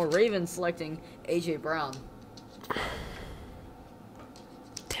Baltimore Ravens selecting A.J. Brown.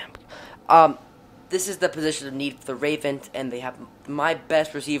 Damn. This is the position of need for the Ravens, and they have my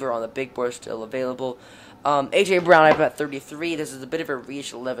best receiver on the big board still available. A.J. Brown, I have at 33. This is a bit of a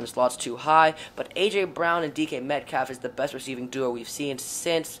reach, 11 slots too high, but A.J. Brown and DK Metcalf is the best receiving duo we've seen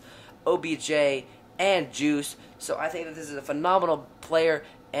since OBJ and Juice, so I think that this is a phenomenal player,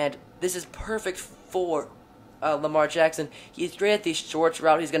 and this is perfect for Lamar Jackson. He's great at these short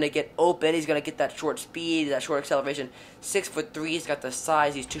routes. He's going to get open. He's going to get that short speed, that short acceleration. 6'3", he's got the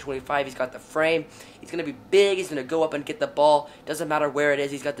size. He's 225. He's got the frame. He's going to be big. He's going to go up and get the ball. Doesn't matter where it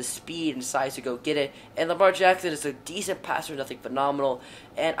is. He's got the speed and size to go get it. And Lamar Jackson is a decent passer, nothing phenomenal.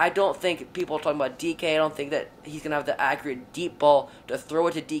 And I don't think people are talking about DK. I don't think that he's going to have the accurate deep ball to throw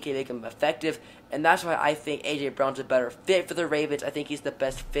it to DK, make him effective. And that's why I think A.J. Brown's a better fit for the Ravens. I think he's the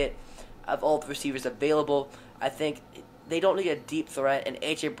best fit of all the receivers available. I think they don't need a deep threat, and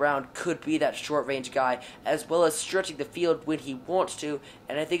A.J. Brown could be that short-range guy, as well as stretching the field when he wants to,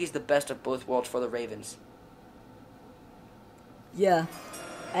 and I think he's the best of both worlds for the Ravens. Yeah.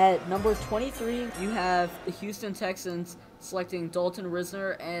 At number 23, you have the Houston Texans selecting Dalton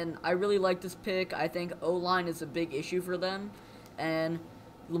Risner, and I really like this pick. I think O-line is a big issue for them, and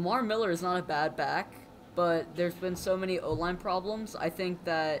Lamar Miller is not a bad back, but there's been so many O-line problems. I think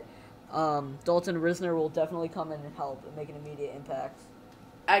that Dalton Risner will definitely come in and help and make an immediate impact.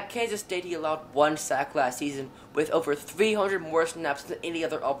 At Kansas State, he allowed 1 sack last season with over 300 more snaps than any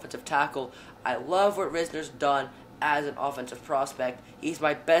other offensive tackle. I love what Risner's done as an offensive prospect. He's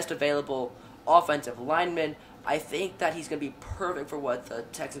my best available offensive lineman. I think that he's going to be perfect for what the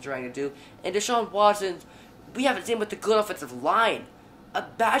Texans are trying to do. And Deshaun Watson, we haven't seen with the good offensive line.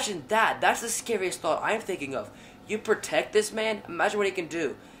 Imagine that. That's the scariest thought I'm thinking of. You protect this man, imagine what he can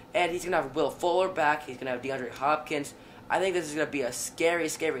do. And he's going to have Will Fuller back. He's going to have DeAndre Hopkins. I think this is going to be a scary,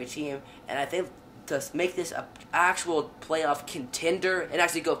 scary team. And I think to make this an actual playoff contender and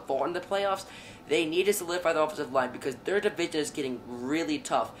actually go far in the playoffs, they need to solidify the offensive line because their division is getting really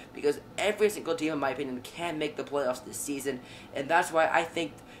tough. Because every single team, in my opinion, can make the playoffs this season. And that's why I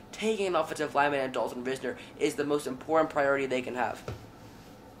think taking an offensive lineman and Dalton Risner is the most important priority they can have.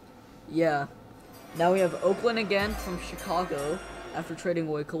 Yeah. Now we have Oakland again from Chicago. After trading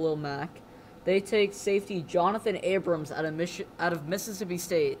away Khalil Mack, they take safety Jonathan Abrams out of Mississippi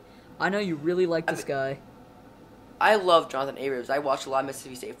State. I know you really like this guy. I love Jonathan Abrams. I watch a lot of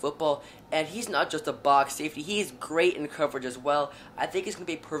Mississippi State football, and he's not just a box safety. He's great in coverage as well. I think he's going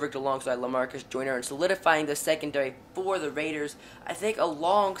to be perfect alongside LaMarcus Joyner and solidifying the secondary for the Raiders. I think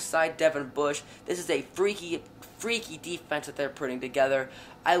alongside Devin Bush, this is a freaky defense that they're putting together.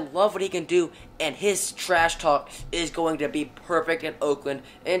 I love what he can do, and his trash talk is going to be perfect in Oakland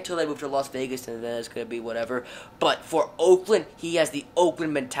until they move to Las Vegas, and then it's going to be whatever. But for Oakland, he has the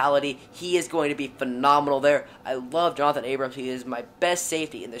Oakland mentality. He is going to be phenomenal there. I love Jonathan Abrams. He is my best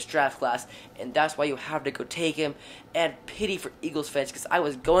safety in this draft class, and that's why you have to go take him. And pity for Eagles fans, because I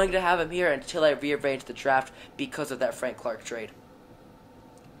was going to have him here until I rearranged the draft because of that Frank Clark trade.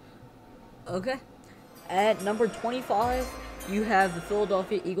 Okay. At number 25, you have the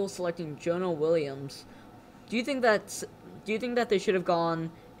Philadelphia Eagles selecting Jonah Williams. Do you think that they should have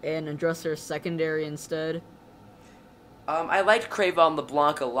gone and addressed their secondary instead? I liked Crayvon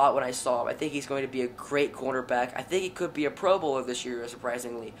LeBlanc a lot when I saw him. I think he's going to be a great cornerback. I think he could be a Pro Bowler this year,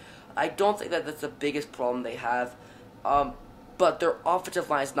 surprisingly. I don't think that that's the biggest problem they have. But their offensive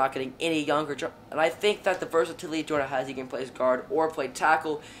line is not getting any younger. And I think that the versatility Jonah has, he can play as guard or play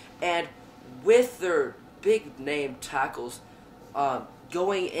tackle. And with their big-name tackles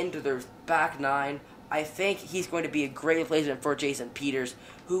going into their back nine, I think he's going to be a great replacement for Jason Peters,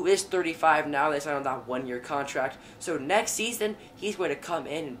 who is 35 now. They signed on that one-year contract. So next season, he's going to come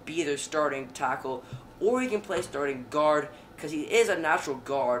in and be their starting tackle, or he can play starting guard, because he is a natural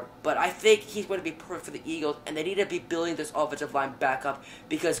guard. But I think he's going to be perfect for the Eagles, and they need to be building this offensive line back up,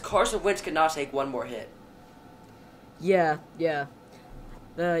 because Carson Wentz cannot take one more hit. Yeah.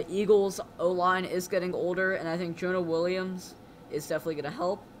 The Eagles' O-line is getting older, and I think Jonah Williams is definitely going to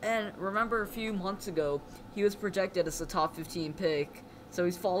help. And remember, a few months ago, he was projected as a top 15 pick, so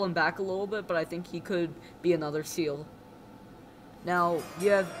he's fallen back a little bit, but I think he could be another steal. Now,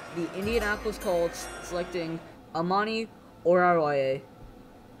 you have the Indianapolis Colts selecting Amani Oruwariye.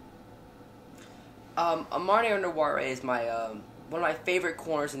 Amani Oruwariye is my one of my favorite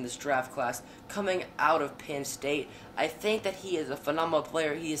corners in this draft class, coming out of Penn State. I think that he is a phenomenal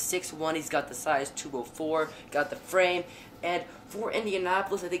player. He is 6'1", he's got the size 204, got the frame, and for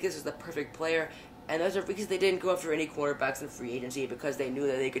Indianapolis, I think this is the perfect player. And there's a reason they didn't go after any quarterbacks in free agency, because they knew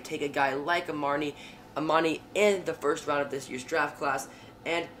that they could take a guy like Amani in the first round of this year's draft class,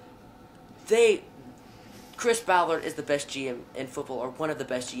 and Chris Ballard is the best GM in football, or one of the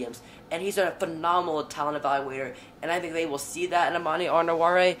best GMs, and he's a phenomenal talent evaluator, and I think they will see that in Amani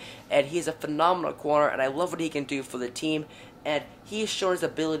Oruwariye, and he's a phenomenal corner, and I love what he can do for the team, and he has shown his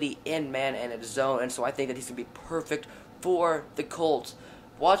ability in man and in zone, and so I think that he's going to be perfect for the Colts.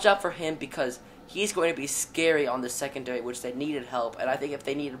 Watch out for him, because he's going to be scary on the secondary, which they needed help, and I think if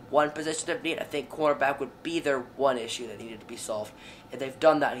they needed one position of need, I think cornerback would be their one issue that needed to be solved, and they've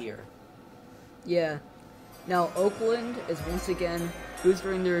done that here. Yeah. Now, Oakland is once again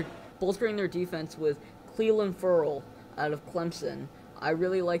bolstering their defense with Clelin Ferrell out of Clemson. I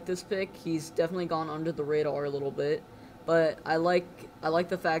really like this pick. He's definitely gone under the radar a little bit, but I like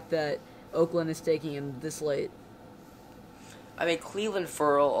the fact that Oakland is taking him this late. I mean, Clelin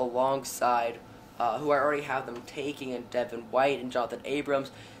Ferrell alongside who I already have them taking, and Devin White and Jonathan Abrams,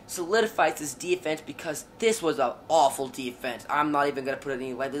 solidifies this defense, because this was an awful defense. I'm not even going to put it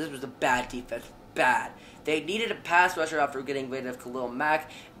any lightly. This was a bad defense. Bad. They needed a pass rusher after getting rid of Khalil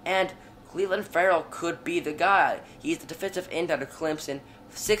Mack, and Clelin Ferrell could be the guy. He's the defensive end out of Clemson,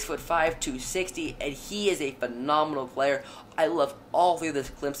 6'5", 260, and he is a phenomenal player. I love all three of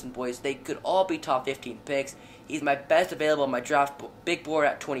these Clemson boys. They could all be top 15 picks. He's my best available on my draft big board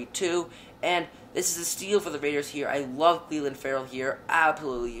at 22, and this is a steal for the Raiders here. I love Clelin Ferrell here.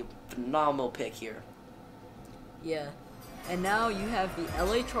 Absolutely phenomenal pick here. Yeah. And now you have the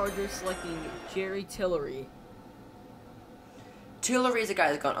LA Chargers selecting Jerry Tillery. Tillery is a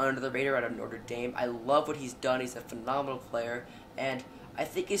guy that's gone under the radar out of Notre Dame. I love what he's done. He's a phenomenal player, and I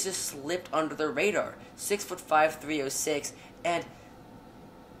think he's just slipped under the radar. 6'5", 306, and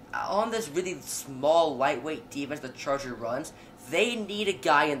on this really small, lightweight defense the Charger runs, they need a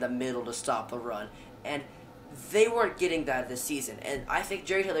guy in the middle to stop the run, and they weren't getting that this season. And I think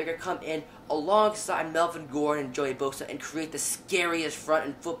Jerry Tillery can come in alongside Melvin Gordon and Joey Bosa and create the scariest front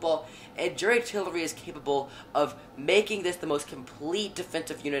in football. And Jerry Tillery is capable of making this the most complete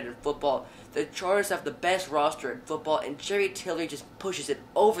defensive unit in football. The Chargers have the best roster in football, and Jerry Tillery just pushes it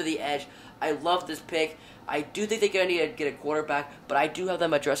over the edge. I love this pick. I do think they're going to need to get a quarterback, but I do have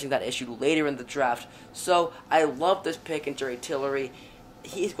them addressing that issue later in the draft. So I love this pick in Jerry Tillery.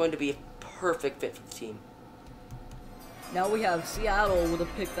 He's going to be a perfect fit for the team. Now we have Seattle with a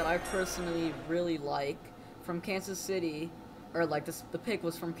pick that I personally really like from Kansas City, or like this, the pick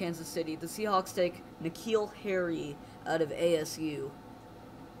was from Kansas City. The Seahawks take N'Keal Harry out of ASU.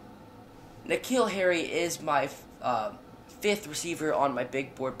 N'Keal Harry is my fifth receiver on my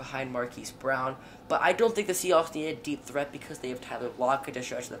big board behind Marquise Brown, but I don't think the Seahawks need a deep threat because they have Tyler Lockett to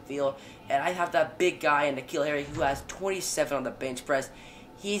stretch the field, and I have that big guy in N'Keal Harry who has 27 on the bench press.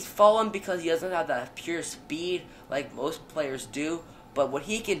 He's fallen because he doesn't have that pure speed like most players do, but what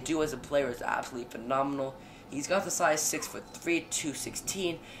he can do as a player is absolutely phenomenal. He's got the size 6'3",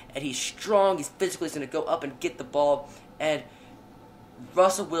 216, and he's strong, he's physical, he's going to go up and get the ball, and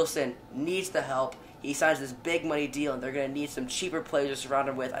Russell Wilson needs the help. He signs this big money deal, and they're going to need some cheaper players to surround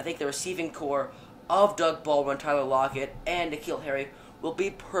him with. I think the receiving core of Doug Baldwin, Tyler Lockett, and N'Keal Harry will be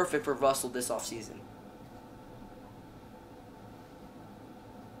perfect for Russell this offseason.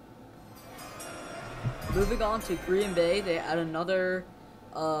 Moving on to Green Bay, they add another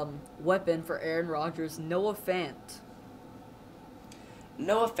weapon for Aaron Rodgers, Noah Fant.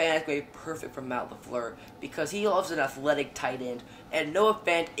 Noah Fant is going to be perfect for Matt LaFleur because he loves an athletic tight end, and Noah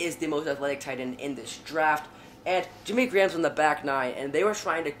Fant is the most athletic tight end in this draft. And Jimmy Graham's on the back nine, and they were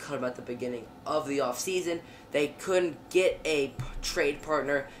trying to cut him at the beginning of the offseason. They couldn't get a trade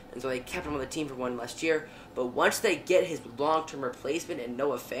partner, and so they kept him on the team for one last year. But once they get his long-term replacement in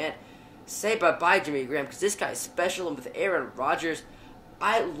Noah Fant, say bye-bye Jimmy Graham, because this guy is special, and with Aaron Rodgers,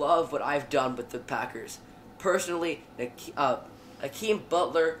 I love what I've done with the Packers. Personally, Hakeem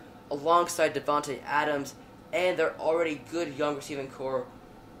Butler alongside Devontae Adams, and their already good young receiving core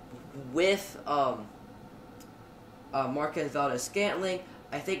with Marquez Valdez-Scantling.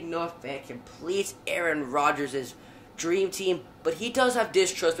 I think Noah Fant completes Aaron Rodgers' dream team, but he does have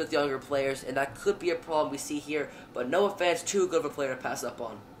distrust with younger players, and that could be a problem we see here, but Noah Fant's too good of a player to pass up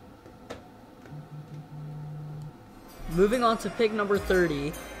on. Moving on to pick number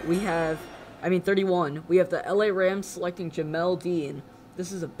 31, we have the LA Rams selecting Jamel Dean.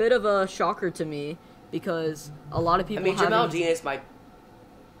 This is a bit of a shocker to me because a lot of people Jamel Dean is my...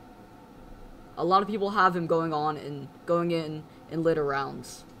 A lot of people have him going in later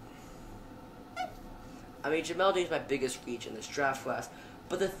rounds. Jamel Dean is my biggest reach in this draft class,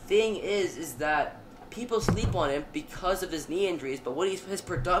 but the thing is that people sleep on him because of his knee injuries, but his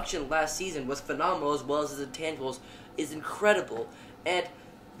production last season was phenomenal, as well as his intangibles is incredible. And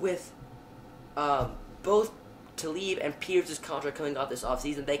with both Talib and Peters' contract coming off this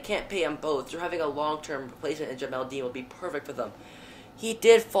offseason, they can't pay them both. So having a long-term replacement in Jamel Dean will be perfect for them. He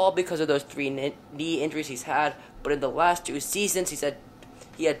did fall because of those 3 knee injuries he's had, but in the last 2 seasons,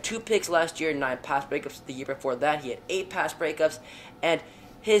 he had 2 picks last year, 9 pass breakups the year before that. He had 8 pass breakups, and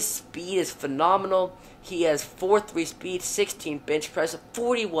his speed is phenomenal. He has 4.3 speed, 16 bench press,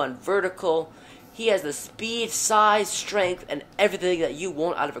 41 vertical. He has the speed, size, strength, and everything that you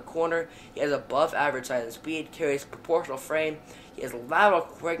want out of a corner. He has above average size and speed, carries proportional frame. He has lateral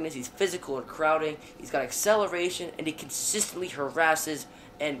quickness, he's physical and crowding. He's got acceleration, and he consistently harasses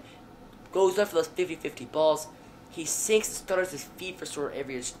and goes up for those 50-50 balls. He sinks and stutters his feet for sort of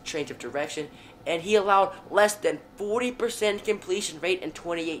every change of direction, and he allowed less than 40% completion rate in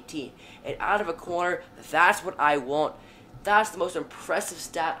 2018. And out of a corner, that's what I want. That's the most impressive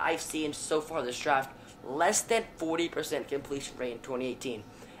stat I've seen so far this draft. Less than 40% completion rate in 2018.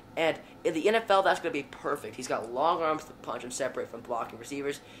 And in the NFL, that's going to be perfect. He's got long arms to punch and separate from blocking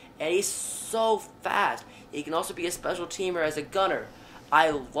receivers, and he's so fast. He can also be a special teamer as a gunner. I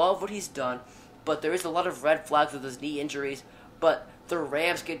love what he's done, but there is a lot of red flags with his knee injuries, but the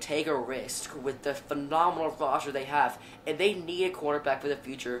Rams can take a risk with the phenomenal roster they have, and they need a cornerback for the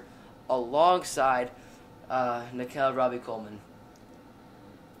future alongside Nikel Robbie-Coleman.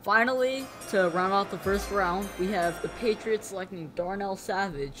 Finally, to round out the first round, we have the Patriots selecting Darnell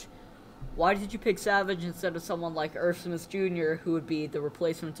Savage. Why did you pick Savage instead of someone like Irv Smith Jr., who would be the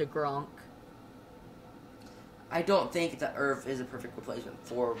replacement to Gronk? I don't think that Irv is a perfect replacement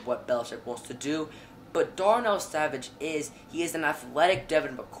for what Belichick wants to do, but Darnell Savage is an athletic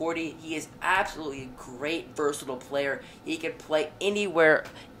Devin McCourty. He is absolutely a great, versatile player. He can play anywhere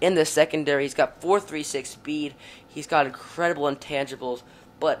in the secondary. He's got 4.36 speed. He's got incredible intangibles,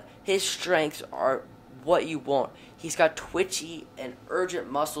 but his strengths are what you want. He's got twitchy and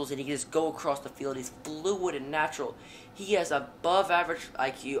urgent muscles, and he can just go across the field. He's fluid and natural. He has above average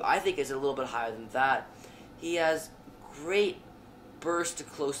IQ. I think it's a little bit higher than that. He has great burst to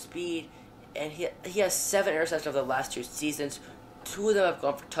close speed, and he has 7 interceptions over the last 2 seasons. 2 of them have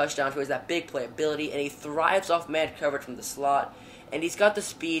gone for touchdowns, so he has that big playability, and he thrives off man coverage from the slot. And he's got the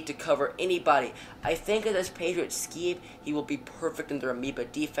speed to cover anybody. I think in this Patriots scheme, he will be perfect in their amoeba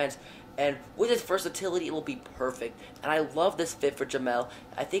defense. And with his versatility, it will be perfect. And I love this fit for Jamel.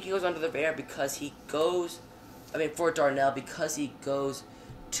 I think he goes under the radar because he goes for Darnell because he goes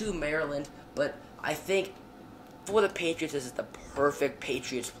to Maryland. But I think for the Patriots, this is the perfect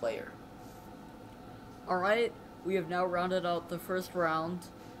Patriots player. Alright, we have now rounded out the first round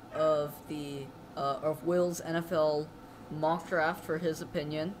of Will's NFL mock draft for his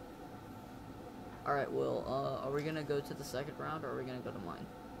opinion. Alright, Will, are we gonna go to the second round, or are we gonna go to mine?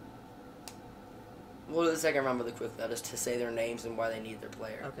 We'll do the second round really quick, though, just to say their names and why they need their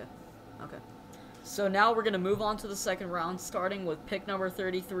player. Okay. So now we're gonna move on to the second round, starting with pick number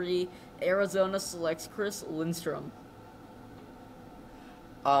 33. Arizona selects Chris Lindstrom.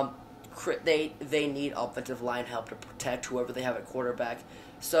 They need offensive line help to protect whoever they have at quarterback.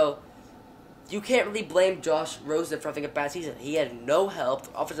 So you can't really blame Josh Rosen for having a bad season. He had no help.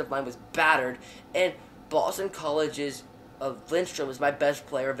 The offensive line was battered. And Boston College's Lindstrom is my best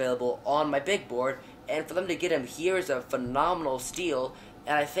player available on my big board. And for them to get him here is a phenomenal steal.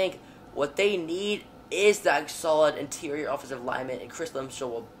 And I think what they need is that solid interior offensive lineman. And Chris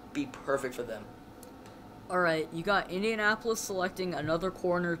Lindstrom will be perfect for them. Alright, you got Indianapolis selecting another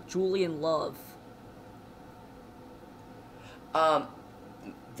corner, Julian Love.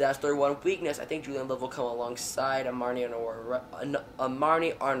 That's their one weakness. I think Julian Love will come alongside Amani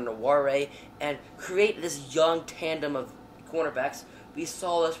Arnaware and create this young tandem of cornerbacks. We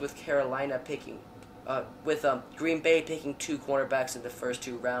saw this with Carolina with Green Bay picking 2 cornerbacks in the first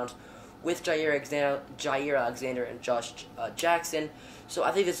 2 rounds, with Jair Alexander and Josh Jackson. So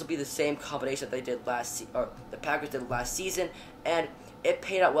I think this will be the same combination that they did the Packers did last season, and it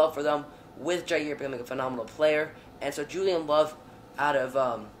paid out well for them with Jair becoming a phenomenal player. And so Julian Love out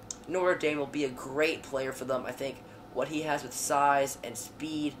of Notre Dame will be a great player for them. I think what he has with size and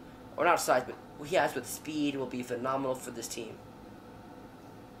speed, or not size, but what he has with speed will be phenomenal for this team.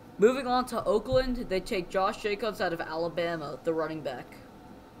 Moving on to Oakland, they take Josh Jacobs out of Alabama, the running back.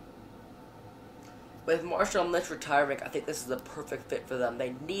 With Marshawn Lynch retiring, I think this is a perfect fit for them.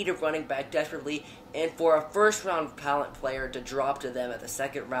 They need a running back desperately, and for a first-round talent player to drop to them at the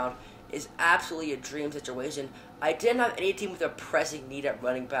second round is absolutely a dream situation. I didn't have any team with a pressing need at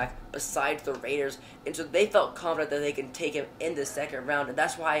running back besides the Raiders, and so they felt confident that they can take him in the second round, and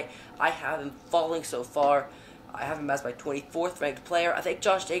that's why I have him falling so far. I have him as my 24th ranked player. I think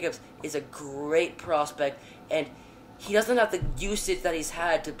Josh Jacobs is a great prospect, and he doesn't have the usage that he's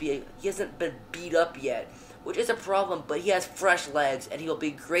had he hasn't been beat up yet, which is a problem, but he has fresh legs, and he'll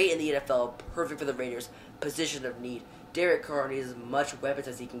be great in the NFL, perfect for the Raiders' position of need. Derek Carr needs as much weapons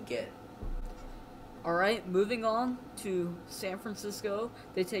as he can get. Alright, moving on to San Francisco,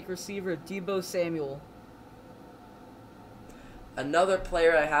 they take receiver Deebo Samuel. Another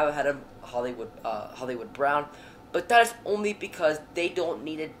player I have ahead of Hollywood Brown, but that is only because they don't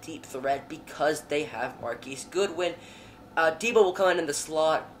need a deep threat because they have Marquise Goodwin. Deebo will come in the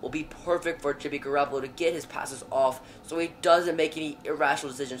slot, will be perfect for Jimmy Garoppolo to get his passes off so he doesn't make any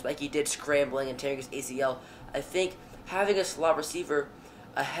irrational decisions like he did scrambling and tearing his ACL. I think having a slot receiver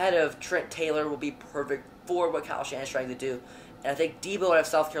ahead of Trent Taylor will be perfect for what Kyle Shanahan's trying to do. And I think Deebo out of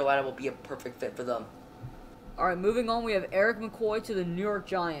South Carolina will be a perfect fit for them. Alright, moving on, we have Eric McCoy to the New York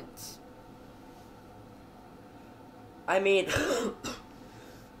Giants. I mean,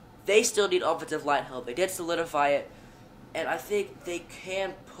 they still need offensive line help. They did solidify it, and I think they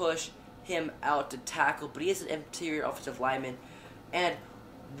can push him out to tackle, but he is an interior offensive lineman. And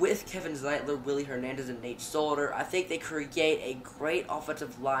with Kevin Zeitler, Willie Hernandez, and Nate Solder, I think they create a great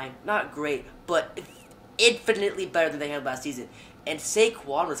offensive line. Not great, but infinitely better than they had last season. And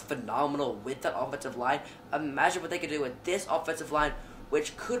Saquon was phenomenal with that offensive line. Imagine what they could do with this offensive line,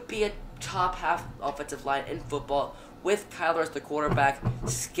 which could be a top half offensive line in football with Kyler as the quarterback.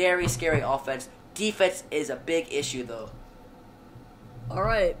 Scary, scary offense. Defense is a big issue, though.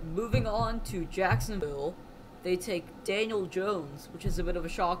 Alright, moving on to Jacksonville. They take Daniel Jones, which is a bit of a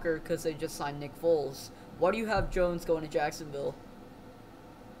shocker because they just signed Nick Foles. Why do you have Jones going to Jacksonville?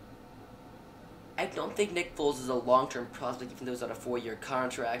 I don't think Nick Foles is a long-term prospect even though he's on a 4-year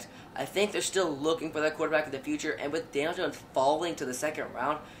contract. I think they're still looking for that quarterback in the future, and with Daniel Jones falling to the second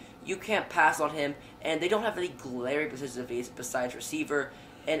round, you can't pass on him, and they don't have any glaring positions of needs besides receiver,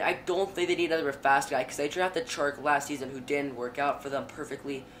 and I don't think they need another fast guy because they drafted Chark last season who didn't work out for them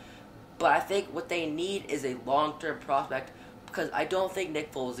perfectly. But I think what they need is a long-term prospect because I don't think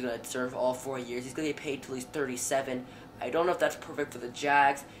Nick Foles is going to serve all 4 years. He's going to be paid till he's 37. I don't know if that's perfect for the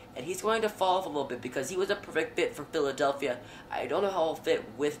Jags, and he's going to fall off a little bit because he was a perfect fit for Philadelphia. I don't know how he'll fit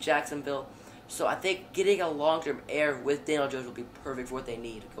with Jacksonville. So I think getting a long-term heir with Daniel Jones will be perfect for what they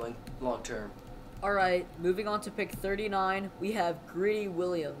need going long-term. Alright, moving on to pick 39, we have Greedy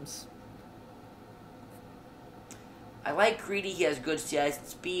Williams. I like Greedy, he has good size and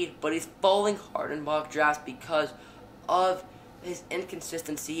speed, but he's falling hard in mock drafts because of his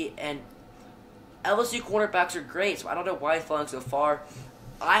inconsistency, and LSU cornerbacks are great, so I don't know why he's falling so far.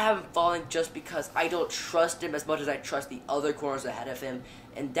 I have him falling just because I don't trust him as much as I trust the other corners ahead of him,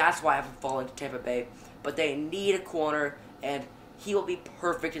 and that's why I have him falling to Tampa Bay. But they need a corner, and he will be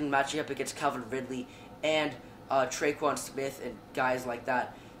perfect in matching up against Calvin Ridley and Traquan Smith and guys like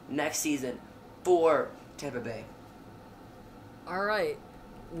that next season for Tampa Bay. Alright,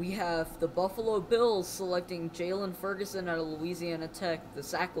 we have the Buffalo Bills selecting Jalen Ferguson out of Louisiana Tech, the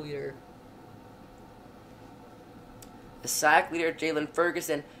sack leader. The sack leader, Jalen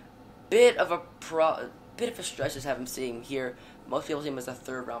Ferguson, bit of a stretch to have him seeing here. Most people see him as a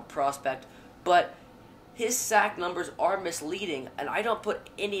third-round prospect, but his sack numbers are misleading, and I don't put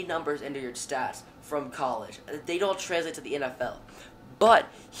any numbers into your stats from college. They don't translate to the NFL. But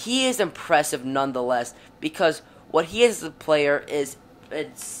he is impressive nonetheless, because what he is as a player is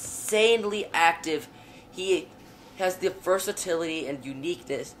insanely active. He has the versatility and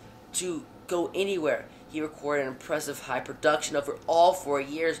uniqueness to go anywhere. He recorded an impressive high production over all 4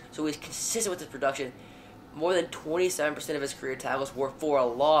 years, so he's consistent with his production. More than 27% of his career tackles were for a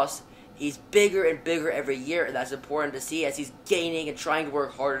loss. He's bigger and bigger every year, and that's important to see as he's gaining and trying to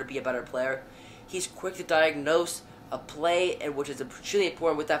work harder to be a better player. He's quick to diagnose a play, and which is extremely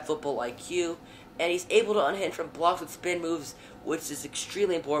important with that football IQ. And he's able to unhinge from blocks with spin moves, which is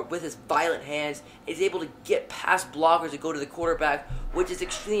extremely important with his violent hands. He's able to get past blockers and go to the quarterback, which is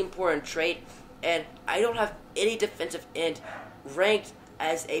extremely important trait. And I don't have any defensive end ranked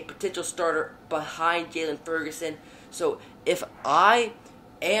as a potential starter behind Jalen Ferguson. So if I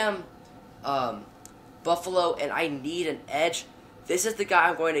am Buffalo and I need an edge, this is the guy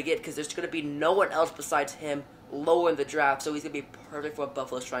I'm going to get because there's going to be no one else besides him lower in the draft. So he's going to be perfect for what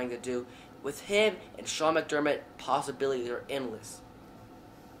Buffalo's trying to do. With him and Sean McDermott, possibilities are endless.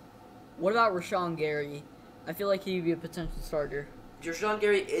 What about Rashawn Gary? I feel like he'd be a potential starter. Rashawn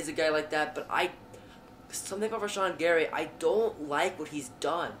Gary is a guy like that, but something about Rashawn Gary, I don't like what he's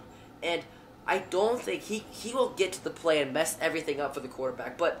done. And I don't think he will get to the play and mess everything up for the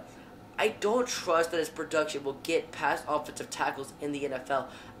quarterback, but I don't trust that his production will get past offensive tackles in the NFL.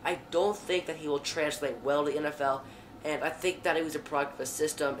 I don't think that he will translate well to the NFL, and I think that he was a product of a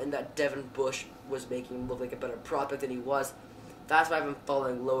system and that Devin Bush was making him look like a better prospect than he was. That's why I've been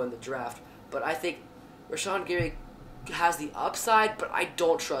falling low in the draft. But I think Rashawn Gary has the upside, but I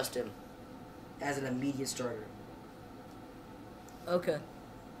don't trust him as an immediate starter. Okay.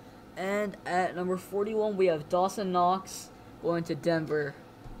 And at number 41, we have Dawson Knox going to Denver.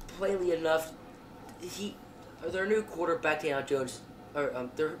 Plainly enough, their new quarterback, Daniel Jones, or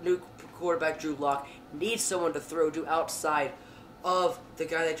their new quarterback, Drew Lock, needs someone to throw to outside of the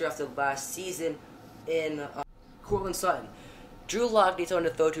guy they drafted last season in Courtland Sutton. Drew Lock needs someone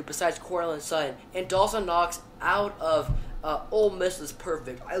to throw to besides Courtland Sutton, and Dawson Knox out of Ole Miss is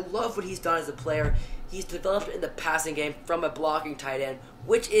perfect. I love what he's done as a player. He's developed in the passing game from a blocking tight end,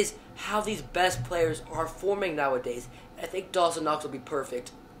 which is how these best players are forming nowadays. I think Dawson Knox will be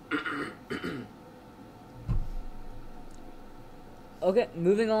perfect. Okay,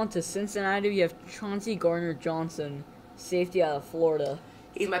 moving on to Cincinnati, we have Chauncey Gardner-Johnson, safety out of Florida.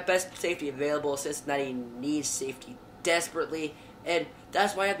 He's my best safety available. Cincinnati needs safety desperately, and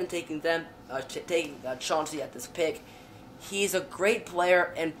that's why I've been taking Chauncey at this pick. He's a great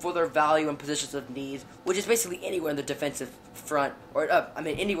player, and for their value in positions of need, which is basically anywhere in the defensive front, or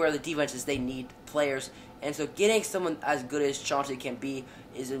anywhere in the defenses, they need players. And so getting someone as good as Chauncey can be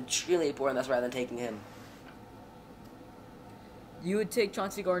is extremely important. That's why I've been taking him. You would take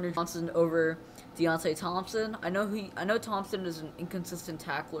Chauncey Gardner-Johnson over Deontay Thompson. I know Thompson is an inconsistent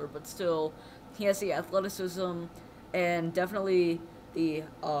tackler, but still, he has the athleticism and definitely the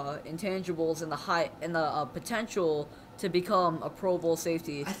intangibles and the height and the potential to become a Pro Bowl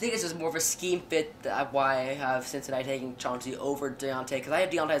safety. I think it's just more of a scheme fit. Why I have Cincinnati taking Chauncey over Deontay, because I have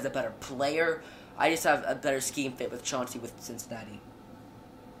Deontay as a better player. I just have a better scheme fit with Chauncey with Cincinnati.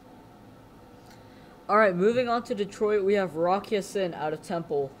 Alright, moving on to Detroit, we have Rock Ya-Sin out of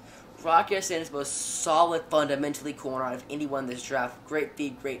Temple. Rock Ya-Sin is the most solid, fundamentally corner out of anyone in this draft. Great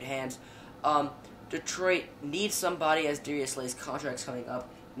feet, great hands. Detroit needs somebody as Darius Slay's contract's coming up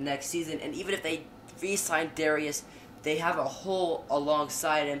next season, and even if they re-sign Darius, they have a hole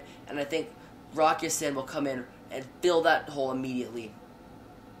alongside him, and I think Rock Ya-Sin will come in and fill that hole immediately.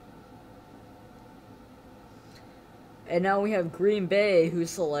 And now we have Green Bay, who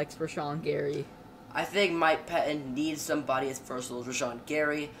selects Rashawn Gary. I think Mike Pettin needs somebody as versatile as Rashawn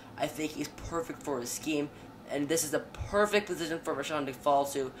Gary. I think he's perfect for his scheme, and this is the perfect position for Rashawn to fall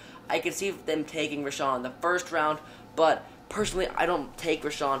to. I can see them taking Rashawn in the first round, But personally, I don't take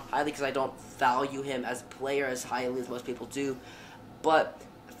Rashawn highly because I don't value him as a player as highly as most people do. But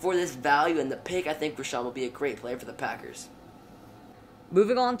for this value in the pick, I think Rashawn will be a great player for the Packers.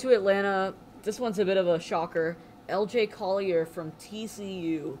 Moving on to Atlanta, this one's a bit of a shocker. LJ Collier from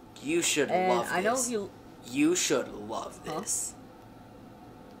TCU. You should And love this. I know You should love this.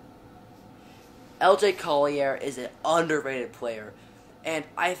 LJ Collier is an underrated player, and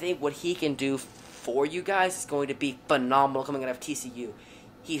I think what he can do for you guys is going to be phenomenal coming out of TCU.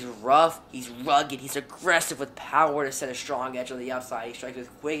 He's rough, he's rugged, he's aggressive with power to set a strong edge on the outside. He strikes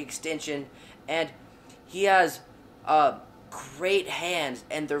with quick extension, and he has great hands,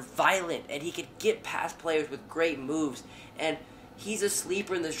 and they're violent, and he can get past players with great moves, and he's a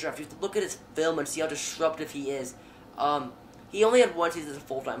sleeper in this draft. You have to look at his film and see how disruptive he is. He only had one season as a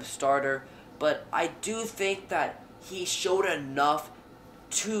full-time starter, but I do think that he showed enough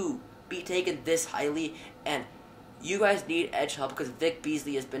to be taken this highly, and you guys need edge help because Vic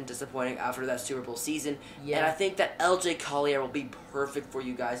Beasley has been disappointing after that Super Bowl season, and I think that LJ Collier will be perfect for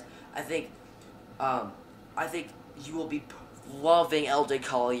you guys. I think you will be loving LJ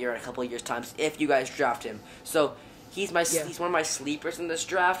Collier in a couple of years' time if you guys draft him. So he's one of my sleepers in this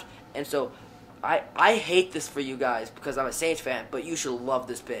draft, and so I hate this for you guys because I'm a Saints fan, but you should love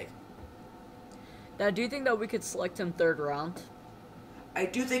this pick. Now, do you think that we could select him 3rd round? I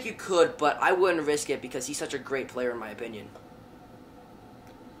do think you could, but I wouldn't risk it because he's such a great player in my opinion.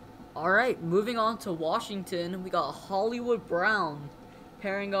 Alright, moving on to Washington, we got Hollywood Brown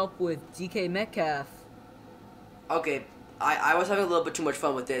pairing up with DK Metcalf. Okay, I was having a little bit too much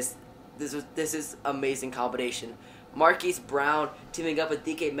fun with this. This is amazing combination. Marquise Brown teaming up with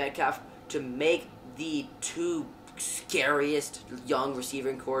DK Metcalf to make the 2 scariest young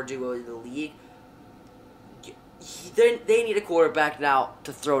receiving core duo in the league. They need a quarterback now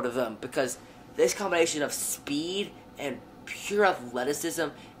to throw to them because this combination of speed and pure athleticism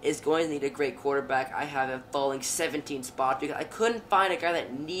is going to need a great quarterback. I have him falling 17 spots because I couldn't find a guy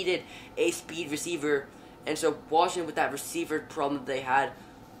that needed a speed receiver, and so Washington, with that receiver problem that they had,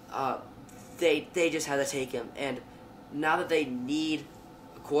 they just had to take him. And now that they need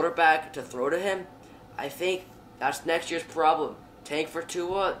a quarterback to throw to him, I think that's next year's problem. Tank for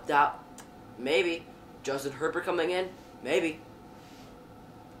Tua, that maybe. Justin Herbert coming in? Maybe.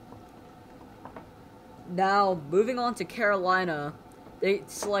 Now, moving on to Carolina, they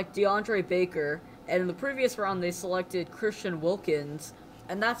select DeAndre Baker, and in the previous round they selected Christian Wilkins,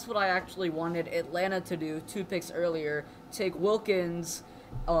 and that's what I actually wanted Atlanta to do 2 picks earlier. Take Wilkins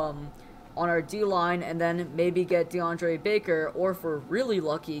on our D-line and then maybe get DeAndre Baker, or if we're really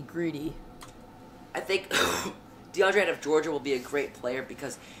lucky, Greedy. I think DeAndre out of Georgia will be a great player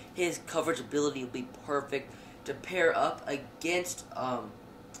because his coverage ability will be perfect to pair up against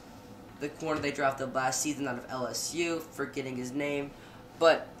the corner they drafted last season out of LSU, forgetting his name.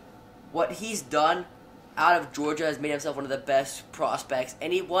 But what he's done out of Georgia has made himself one of the best prospects,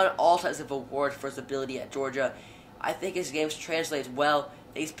 and he won all types of awards for his ability at Georgia. I think his game translates well.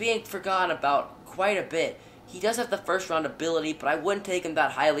 He's being forgotten about quite a bit. He does have the first-round ability, but I wouldn't take him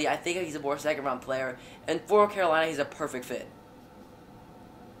that highly. I think he's a more second-round player, and for Carolina, he's a perfect fit.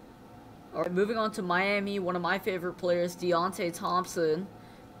 Alright, moving on to Miami, one of my favorite players, Deontay Thompson,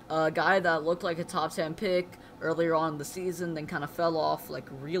 a guy that looked like a top 10 pick earlier on in the season, then kind of fell off like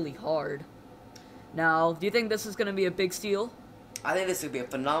really hard. Now, do you think this is going to be a big steal? I think this would be a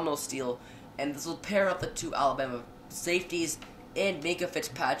phenomenal steal, and this will pair up the 2 Alabama safeties in Minka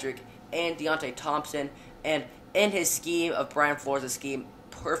Fitzpatrick and Deontay Thompson, and in his scheme of Brian Flores' scheme,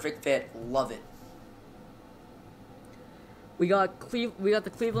 perfect fit, love it. We got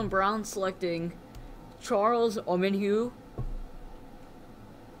the Cleveland Browns selecting Charles Omenihu.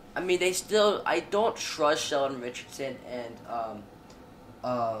 I mean, I don't trust Sheldon Richardson and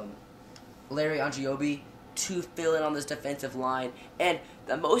Larry Angiobi to fill in on this defensive line. And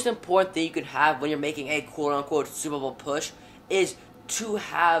the most important thing you can have when you're making a quote-unquote Super Bowl push is to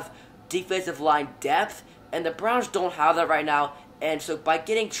have defensive line depth, and the Browns don't have that right now. And so by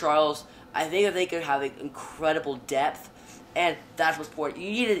getting Charles, I think that they could have incredible depth. And that's what's important.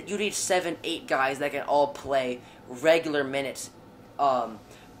 You need 7-8 guys that can all play regular minutes.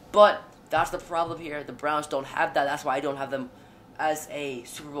 But that's the problem here. The Browns don't have that. That's why I don't have them as a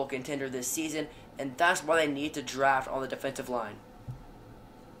Super Bowl contender this season. And that's why they need to draft on the defensive line.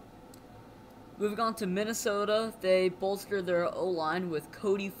 Moving on to Minnesota, they bolstered their O-line with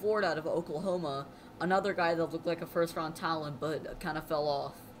Cody Ford out of Oklahoma. Another guy that looked like a first-round talent, but kind of fell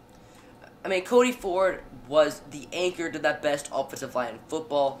off. I mean, Cody Ford was the anchor to that best offensive line in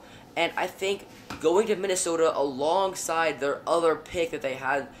football, and I think going to Minnesota alongside their other pick that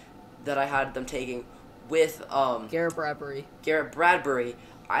I had them taking with Garrett Bradbury.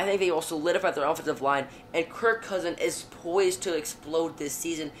 I think they will solidify their offensive line, and Kirk Cousins is poised to explode this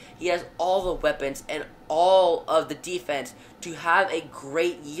season. He has all the weapons and all of the defense to have a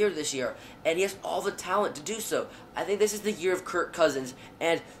great year this year, and he has all the talent to do so. I think this is the year of Kirk Cousins,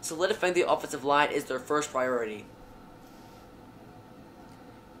 and solidifying the offensive line is their first priority.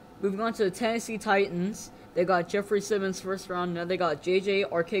 Moving on to the Tennessee Titans, they got Jeffrey Simmons first round, and they got J.J.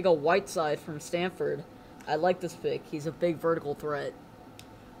 Arcega-Whiteside from Stanford. I like this pick. He's a big vertical threat.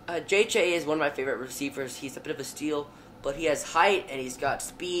 J.J. is one of my favorite receivers. He's a bit of a steal, but he has height and he's got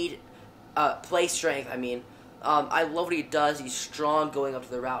speed, play strength. I love what he does. He's strong going up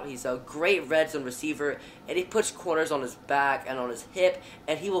to the route. He's a great red zone receiver, and he puts corners on his back and on his hip,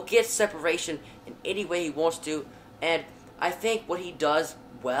 and he will get separation in any way he wants to. And I think what he does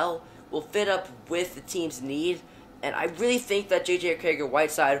well will fit up with the team's need. And I really think that J.J.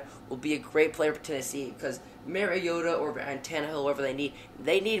 Arcega-Whiteside will be a great player for Tennessee because Mariota or Tannehill, whoever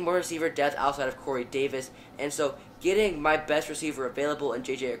they need more receiver depth outside of Corey Davis. And so getting my best receiver available in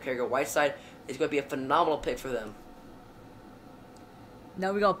J.J. Arcega-Whiteside is going to be a phenomenal pick for them.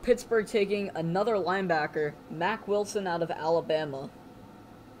 Now we got Pittsburgh taking another linebacker, Mack Wilson out of Alabama.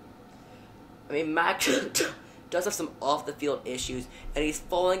 Mack does have some off-the-field issues, and he's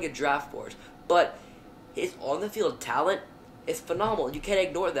falling in draft boards. But his on-the-field talent is phenomenal. You can't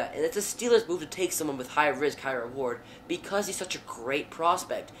ignore that. And it's a Steelers move to take someone with high risk, high reward because he's such a great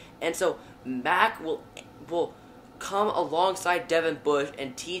prospect. And so Mack will come alongside Devin Bush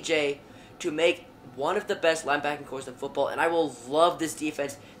and TJ to make one of the best linebacking cores in football. And I will love this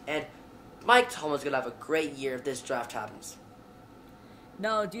defense. And Mike Tomlin's going to have a great year if this draft happens.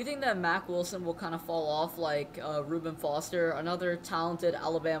 Now, do you think that Mack Wilson will kind of fall off like Reuben Foster, another talented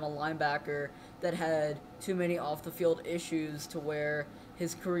Alabama linebacker that had too many off-the-field issues to where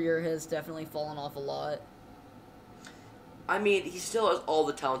his career has definitely fallen off a lot? He still has all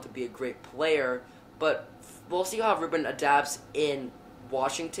the talent to be a great player, but we'll see how Reuben adapts in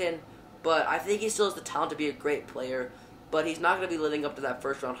Washington. But I think he still has the talent to be a great player, but he's not going to be living up to that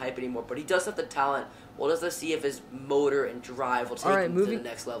first-round hype anymore. But he does have the talent. Well, let's see if his motor and drive will take him to the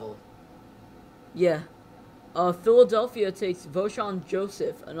next level. Yeah. Philadelphia takes Voshon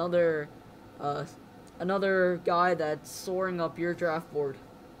Joseph, another guy that's soaring up your draft board.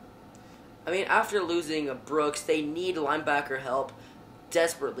 After losing Brooks, they need linebacker help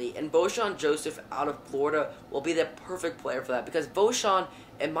desperately, and Voshon Joseph out of Florida will be the perfect player for that because Voshon,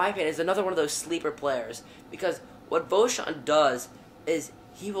 in my opinion, is another one of those sleeper players because what Voshon does is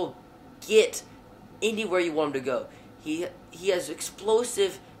he will get anywhere you want him to go. He has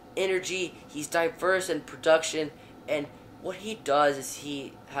explosive energy, he's diverse in production, and what he does is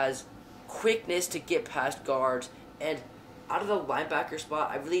he has quickness to get past guards, and out of the linebacker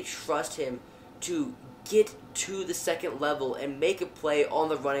spot, I really trust him to get to the second level and make a play on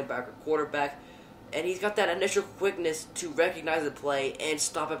the running back or quarterback, and he's got that initial quickness to recognize the play and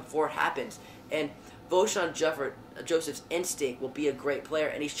stop it before it happens. And Voshon Joseph's instinct will be a great player,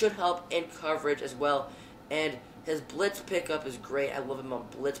 and he should help in coverage as well. And his blitz pickup is great. I love him on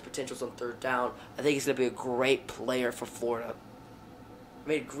blitz potentials on third down. I think he's going to be a great player for Florida.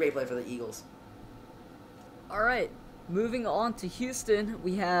 Great player for the Eagles. All right, moving on to Houston,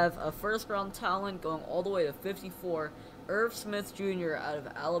 we have a first-round talent going all the way to 54, Irv Smith Jr. out of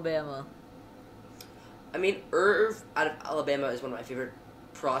Alabama. Irv out of Alabama is one of my favorite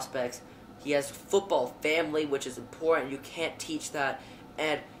prospects. He has football family, which is important. You can't teach that.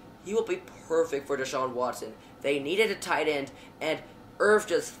 And he will be perfect for Deshaun Watson. They needed a tight end, and Irv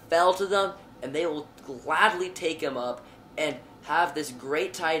just fell to them, and they will gladly take him up and have this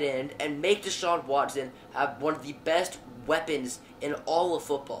great tight end and make Deshaun Watson have one of the best weapons in all of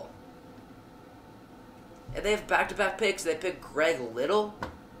football. And they have back-to-back picks. They pick Greg Little.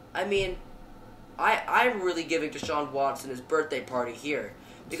 I'm really giving Deshaun Watson his birthday party here.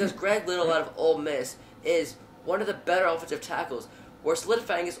 Because Greg Little out of Ole Miss is one of the better offensive tackles. We're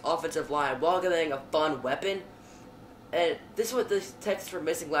solidifying his offensive line while getting a fun weapon. And this is what the Texans were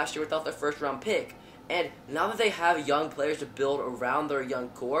missing last year without their first-round pick. And now that they have young players to build around their young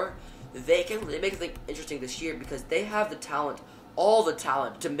core, they can make things interesting this year because they have the talent, all the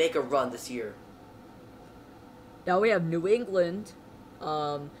talent, to make a run this year. Now we have New England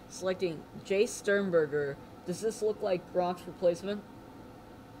selecting Jay Sternberger. Does this look like Gronk's replacement?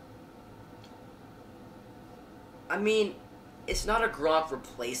 It's not a Gronk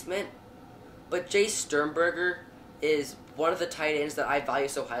replacement, but Jay Sternberger is one of the tight ends that I value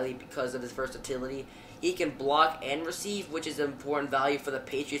so highly because of his versatility. He can block and receive, which is an important value for the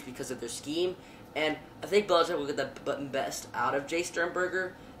Patriots because of their scheme. And I think Belichick will get the best out of Jay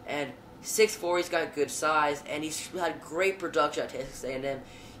Sternberger. And 6'4", he's got good size, and he's had great production at Texas A&M.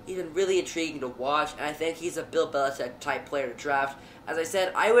 He's been really intriguing to watch, and I think he's a Bill Belichick type player to draft. As I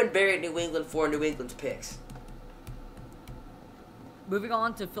said, I would bury New England for New England's picks. Moving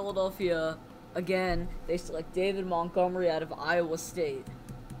on to Philadelphia, again, they select David Montgomery out of Iowa State.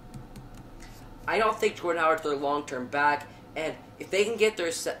 I don't think Jordan Howard's their long-term back, and if they can get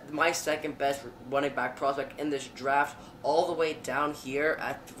my second best running back prospect in this draft all the way down here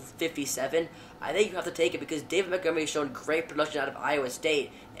at 57, I think you have to take it because David Montgomery has shown great production out of Iowa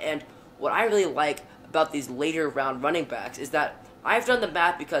State. And what I really like about these later round running backs is that I've done the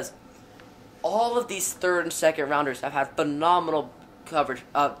math because all of these third and second rounders have had phenomenal coverage,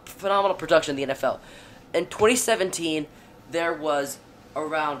 phenomenal production in the NFL. In 2017, there was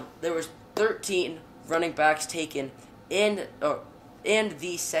 13 running backs taken in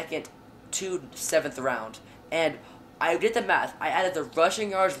the second to seventh round, and I did the math. I added the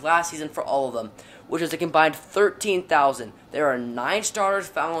rushing yards last season for all of them, which is a combined 13,000. There are 9 starters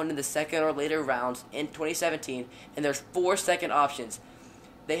found in the second or later rounds in 2017, and there's 4 second options.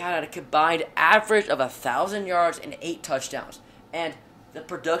 They had a combined average of 1,000 yards and 8 touchdowns, and the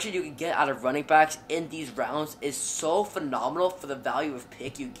production you can get out of running backs in these rounds is so phenomenal for the value of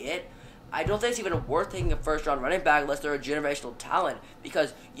pick you get. I don't think it's even worth taking a first-round running back unless they're a generational talent,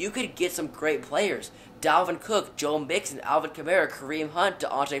 because you could get some great players. Dalvin Cook, Joe Mixon, Alvin Kamara, Kareem Hunt,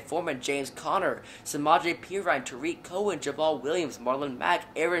 Deontay Foreman, James Conner, Samaje Perine, Tariq Cohen, Jamal Williams, Marlon Mack,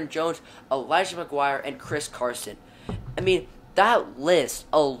 Aaron Jones, Elijah McGuire, and Chris Carson. I mean, that list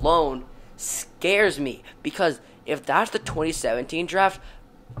alone scares me, because if that's the 2017 draft,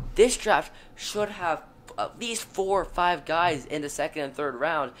 this draft should have at least 4 or 5 guys in the second and third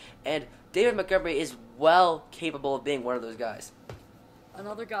round, and David Montgomery is well capable of being one of those guys.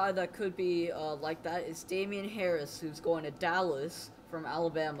 Another guy that could be like that is Damian Harris, who's going to Dallas from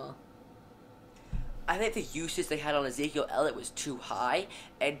Alabama. I think the usage they had on Ezekiel Elliott was too high,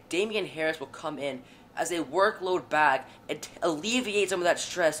 and Damian Harris will come in as a workload back and alleviate some of that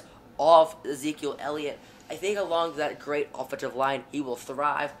stress off Ezekiel Elliott. I think along that great offensive line, he will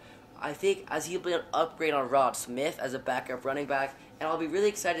thrive. I think as he'll be an upgrade on Rod Smith as a backup running back, and I'll be really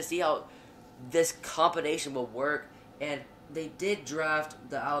excited to see how this combination will work. And they did draft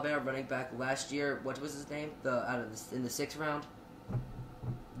the Alabama running back last year. What was his name? In the 6th round?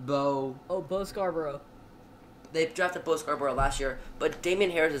 Bo Scarborough. They drafted Bo Scarborough last year, but Damian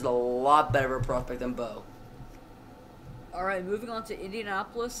Harris is a lot better of a prospect than Bo. Alright, moving on to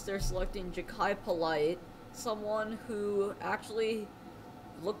Indianapolis, they're selecting Ja'Kai Polite, someone who actually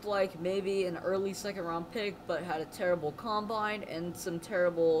looked like maybe an early second-round pick, but had a terrible combine and some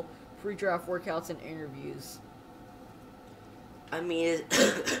terrible pre-draft workouts and interviews. I mean,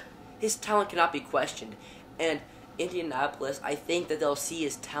 his talent cannot be questioned. And Indianapolis, I think that they'll see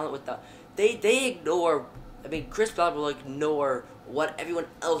his talent with the... They ignore... I mean, Chris Ballard will ignore what everyone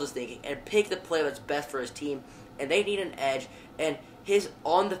else is thinking and pick the player that's best for his team. And they need an edge. And his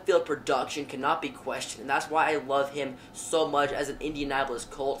on-the-field production cannot be questioned. And that's why I love him so much as an Indianapolis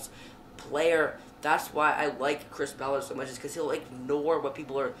Colts player. That's why I like Chris Ballard so much, is because he'll ignore what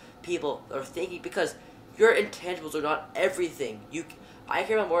people are thinking, because your intangibles are not everything. I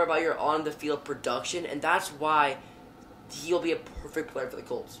care more about your on-the-field production, and that's why he'll be a perfect player for the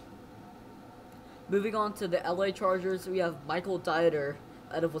Colts. Moving on to the LA Chargers, we have Michael Dieter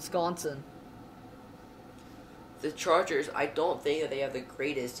out of Wisconsin. The Chargers, I don't think that they have the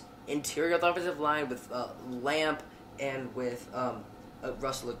greatest interior offensive line with Lamp and with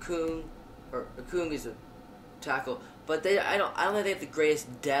Russell Okung. Or Okung is a tackle, but I don't think they have the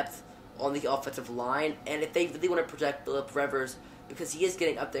greatest depth on the offensive line. And if they really want to protect Phillip Rivers, because he is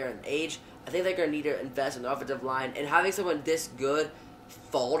getting up there in age, I think they're going to need to invest in the offensive line. And having someone this good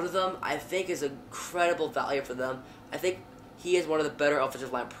fall to them, I think is incredible value for them. I think he is one of the better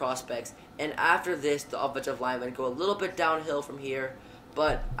offensive line prospects. And after this, the offensive linemen go a little bit downhill from here,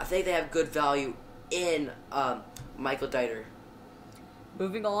 but I think they have good value in Michael Dieter.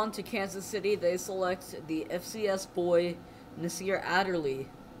 Moving on to Kansas City, they select the FCS boy, Nasir Adderley.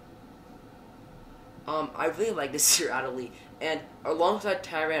 I really like Nasir Adderley, and alongside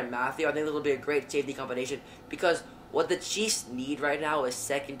Tyrann Mathieu, I think it'll be a great safety combination, because what the Chiefs need right now is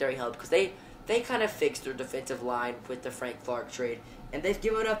secondary help, because they kind of fixed their defensive line with the Frank Clark trade, and they've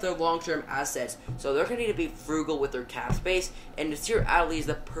given up their long-term assets, so they're going to need to be frugal with their cap space, and Nasir Adderley is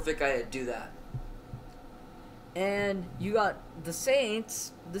the perfect guy to do that. And you got the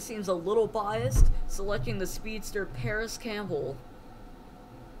Saints, this seems a little biased, selecting the speedster Paris Campbell.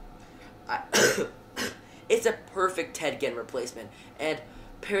 It's a perfect Ted Ginn replacement, and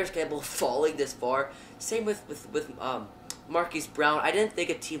Paris Campbell falling this far. Same with Marquise Brown. I didn't think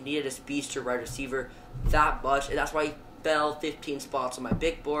a team needed a speedster wide receiver that much, and that's why he fell 15 spots on my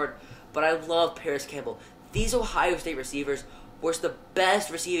big board. But I love Paris Campbell. These Ohio State receivers was the best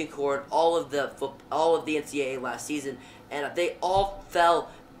receiving core in all of the NCAA last season, and they all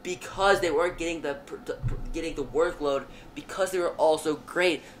fell because they weren't getting the workload because they were all so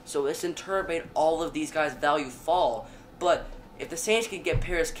great. So this in turn made all of these guys' value fall. But if the Saints can get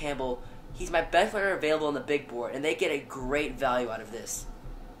Paris Campbell, he's my best player available on the big board, and they get a great value out of this.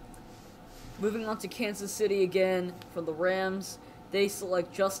 Moving on to Kansas City again for the Rams, they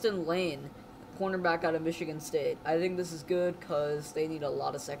select Justin Lane, cornerback out of Michigan State. I think this is good because they need a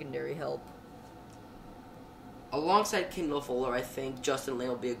lot of secondary help. Alongside Kendall Fuller, I think Justin Lane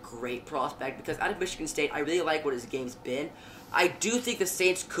will be a great prospect because out of Michigan State, I really like what his game's been. I do think the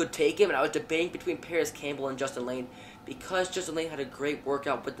Saints could take him, and I was debating between Paris Campbell and Justin Lane because Justin Lane had a great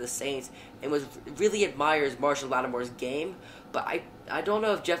workout with the Saints and really admires Marshall Lattimore's game. But I don't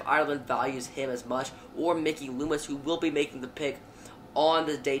know if Jeff Ireland values him as much, or Mickey Loomis, who will be making the pick on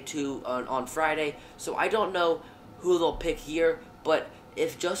the day 2 on Friday. So I don't know who they'll pick here, but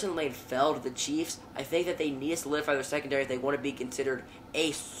if Justin Lane fell to the Chiefs, I think that they need to solidify their secondary if they want to be considered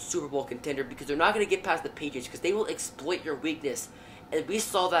a Super Bowl contender, because they're not going to get past the Patriots because they will exploit your weakness. And we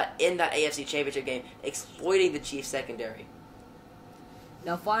saw that in that AFC Championship game, exploiting the Chiefs secondary.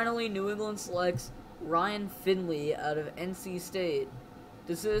 Now finally, New England selects Ryan Finley out of NC State.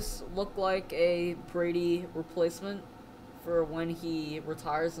 Does this look like a Brady replacement for when he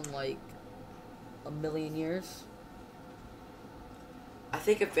retires in like a million years? I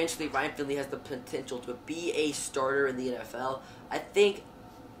think eventually Ryan Finley has the potential to be a starter in the NFL. I think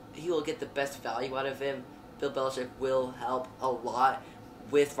he will get the best value out of him. Bill Belichick will help a lot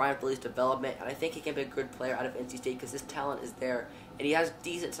with Ryan Finley's development, and I think he can be a good player out of NC State because his talent is there, and he has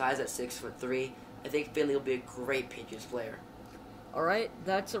decent size at 6'3". I think Finley will be a great Patriots player. Alright,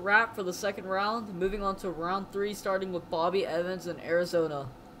 that's a wrap for the second round. Moving on to round 3, starting with Bobby Evans in Arizona.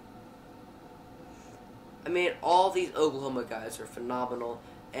 I mean, all these Oklahoma guys are phenomenal,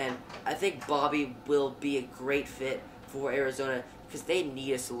 and I think Bobby will be a great fit for Arizona because they need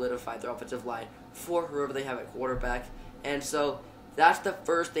to solidify their offensive line for whoever they have at quarterback. And so that's the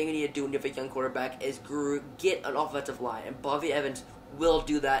first thing you need to do when you have a young quarterback is get an offensive line, and Bobby Evans will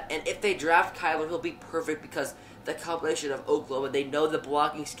do that. And if they draft Kyler, he'll be perfect because the combination of Oklahoma, they know the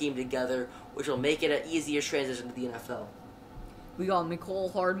blocking scheme together, which will make it an easier transition to the NFL. We got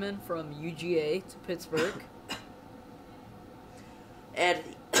Mecole Hardman from UGA to Pittsburgh. And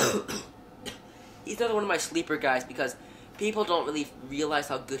he's another one of my sleeper guys because people don't really realize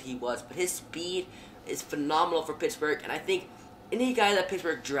how good he was. But his speed is phenomenal for Pittsburgh, and I think any guy that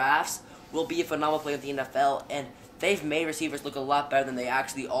Pittsburgh drafts will be a phenomenal player in the NFL, and they've made receivers look a lot better than they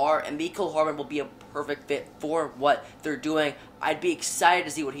actually are, and Mecole Hardman will be a perfect fit for what they're doing. I'd be excited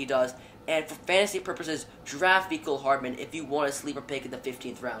to see what he does. And for fantasy purposes, draft Mecole Hardman if you want a sleeper pick in the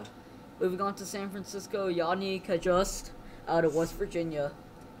 15th round. Moving on to San Francisco, Yanni Kajust out of West Virginia.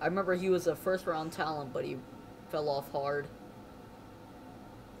 I remember he was a first-round talent, but he fell off hard.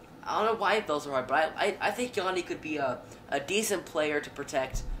 I don't know why it fell so hard, but I think Yanni could be a decent player to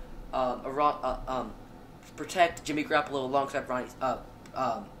protect protect Jimmy Garoppolo alongside Ronnie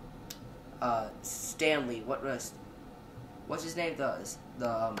Stanley. What's his name?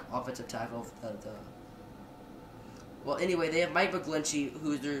 The offensive tackle. Well, anyway, they have Mike McGlinchey,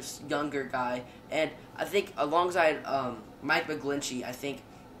 who's their younger guy, and I think alongside Mike McGlinchey, I think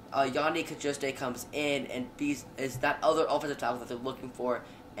Yanni Kajuste comes in and is that other offensive tackle that they're looking for,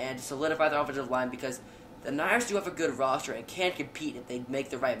 and to solidify their offensive line because the Niners do have a good roster and can compete if they make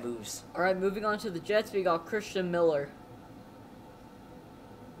the right moves. All right, moving on to the Jets, we got Christian Miller.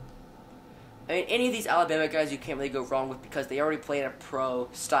 I mean, any of these Alabama guys you can't really go wrong with because they already play in a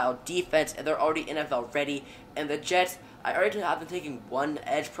pro-style defense and they're already NFL ready. And the Jets, I already have them taking one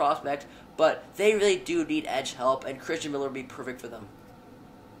edge prospect, but they really do need edge help, and Christian Miller would be perfect for them.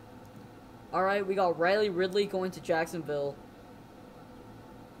 All right, we got Riley Ridley going to Jacksonville.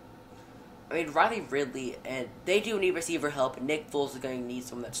 I mean, Riley Ridley, and they do need receiver help, and Nick Foles is going to need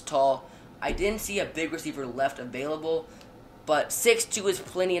someone that's tall. I didn't see a big receiver left available, but 6'2" is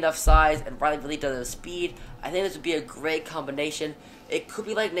plenty enough size, and Riley Ridley does have speed. I think this would be a great combination. It could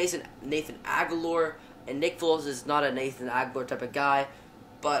be like Nathan Aguilar, and Nick Foles is not a Nathan Aguilar type of guy,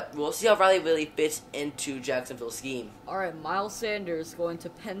 but we'll see how Riley Ridley fits into Jacksonville's scheme. All right, Miles Sanders going to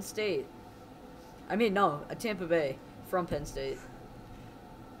Penn State. Tampa Bay from Penn State.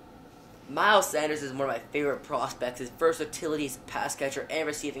 Miles Sanders is one of my favorite prospects. His versatility as a pass catcher and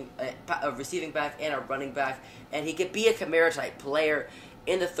receiving back and a running back, and he could be a Kamara type player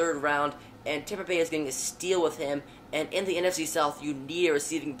in the third round. and Tampa Bay is getting a steal with him. And in the NFC South, you need a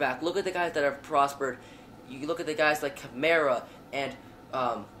receiving back. Look at the guys that have prospered. You look at the guys like Kamara and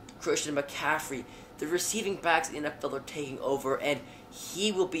Christian McCaffrey. The receiving backs in the NFL are taking over, and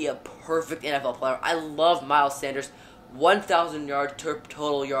he will be a perfect NFL player. I love Miles Sanders. 1,000 yards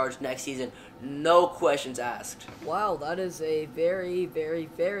total yards next season. No questions asked. Wow, that is a very, very,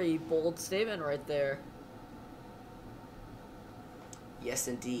 very bold statement right there. Yes,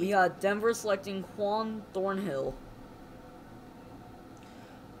 indeed. We got Denver selecting Juan Thornhill.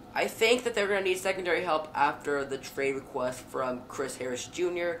 I think that they're going to need secondary help after the trade request from Chris Harris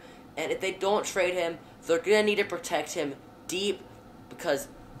Jr. And if they don't trade him, they're going to need to protect him deep because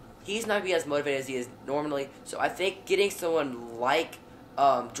he's not going to be as motivated as he is normally. So I think getting someone like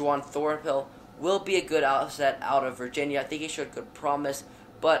Juan Thornhill will be a good outset out of Virginia. I think he showed good promise.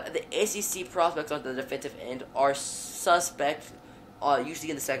 But the ACC prospects on the defensive end are suspect,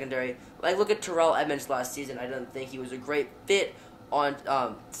 usually in the secondary. Like, look at Terrell Edmonds last season. I didn't think he was a great fit on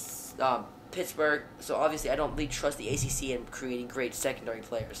Pittsburgh. So obviously I don't really trust the ACC in creating great secondary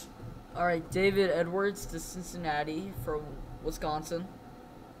players. All right, David Edwards to Cincinnati from Wisconsin.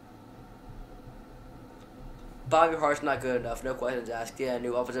 Bobby Hart's not good enough. No questions asked. Yeah,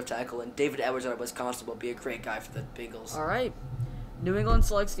 new offensive tackle. And David Edwards out of Wisconsin will be a great guy for the Bengals. All right. New England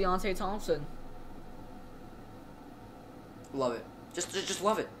selects Deontay Thompson. Love it. Just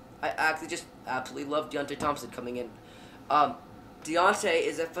love it. I actually just absolutely love Deontay Thompson coming in. Deontay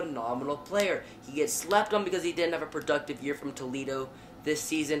is a phenomenal player. He gets slept on because he didn't have a productive year from Toledo this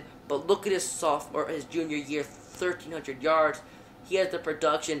season. But look at his junior year, 1,300 yards. He has the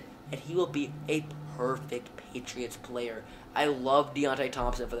production, and he will be a perfect Patriots player. I love Deontay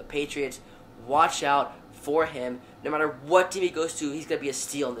Thompson for the Patriots. Watch out for him. No matter what team he goes to, he's going to be a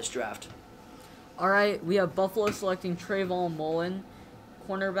steal in this draft. All right, we have Buffalo selecting Trayvon Mullen,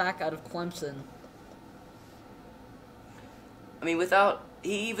 cornerback out of Clemson. I mean,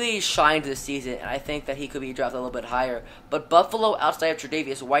 he really shined this season, and I think that he could be drafted a little bit higher. But Buffalo, outside of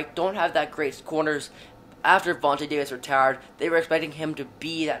Tre'Davious White, don't have that great corners. After Vontae Davis retired, they were expecting him to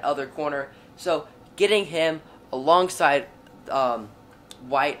be that other corner. So getting him alongside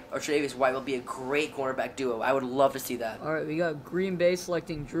White or Tre'Davious White will be a great cornerback duo. I would love to see that. All right, we got Green Bay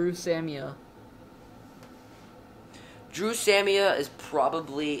selecting Drew Samia. Drew Samia is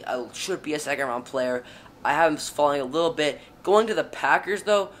probably should be a second-round player. I have him falling a little bit. Going to the Packers,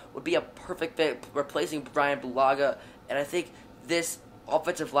 though, would be a perfect fit, replacing Brian Bulaga. And I think this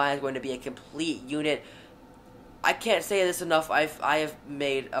offensive line is going to be a complete unit. I can't say this enough. I have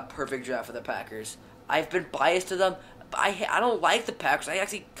made a perfect draft for the Packers. I've been biased to them, but I don't like the Packers. I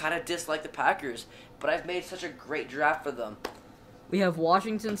actually kind of dislike the Packers, but I've made such a great draft for them. We have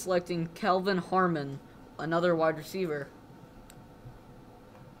Washington selecting Kelvin Harmon, another wide receiver.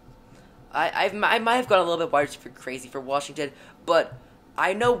 I might have gone a little bit wide receiver crazy for Washington, but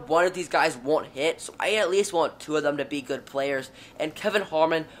I know one of these guys won't hit, so I at least want two of them to be good players. And Kevin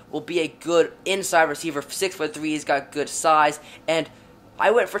Harmon will be a good inside receiver, 6'3". He's got good size, and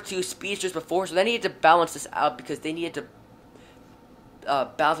I went for two speedsters before, so they needed to balance this out because they needed to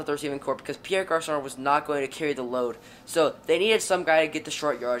balance out the receiving corps because Pierre Garçon was not going to carry the load. So they needed some guy to get the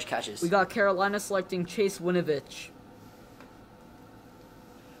short yardage catches. We got Carolina selecting Chase Winovich.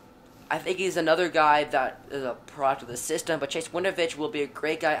 I think he's another guy that is a product of the system, but Chase Winovich will be a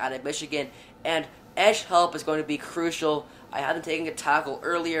great guy out of Michigan, and edge help is going to be crucial. I had them taking a tackle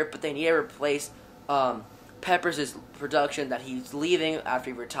earlier, but they need to replace Peppers' production that he's leaving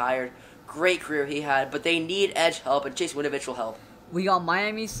after he retired. Great career he had, but they need edge help, and Chase Winovich will help. We got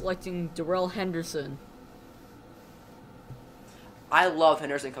Miami selecting Darrell Henderson. I love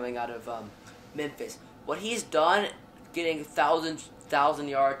Henderson coming out of Memphis. What he's done, getting 1,000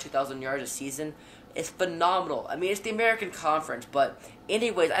 yards, 2,000 yards a season, is phenomenal. I mean, it's the American Conference, but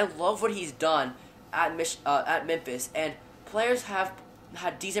anyways, I love what he's done at Memphis, and players have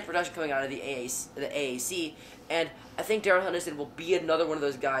had decent production coming out of the AAC, and I think Darrell Henderson will be another one of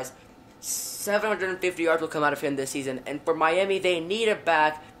those guys. 750 yards will come out of him this season, and for Miami, they need a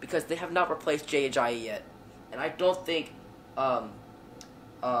back because they have not replaced Jay Ajayi yet, and I don't think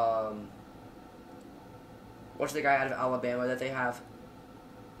what's the guy out of Alabama that they have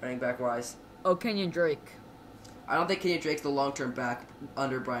running back wise? Oh, Kenyon Drake. I don't think Kenyon Drake's the long-term back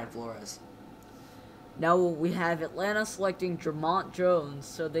under Brian Flores. Now we have Atlanta selecting Dramont Jones,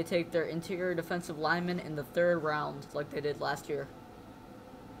 so they take their interior defensive lineman in the 3rd round like they did last year.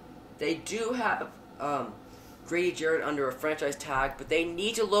 They do have Grady Jarrett under a franchise tag, but they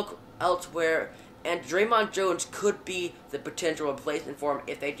need to look elsewhere, and Dramont Jones could be the potential replacement for him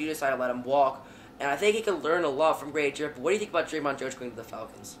if they do decide to let him walk. And I think he can learn a lot from Grady Jarrett. But what do you think about Dramont Jones going to the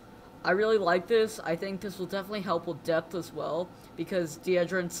Falcons? I really like this. I think this will definitely help with depth as well because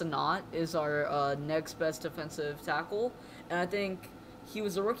Deadrin Sanat is our next best defensive tackle, and I think he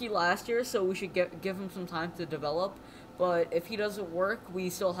was a rookie last year, so we should give him some time to develop. But if he doesn't work, we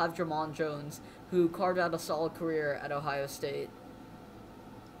still have Jamon Jones, who carved out a solid career at Ohio State.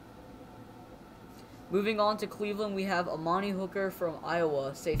 Moving on to Cleveland, we have Amani Hooker from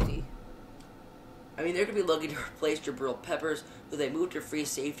Iowa, safety. I mean, they're going to be looking to replace Jabril Peppers, who they moved to free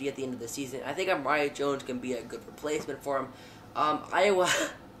safety at the end of the season. I think Amari Jones can be a good replacement for him. Iowa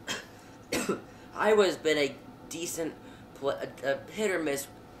has been a decent, a hit or miss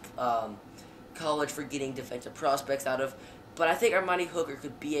college for getting defensive prospects out of, but I think Amani Hooker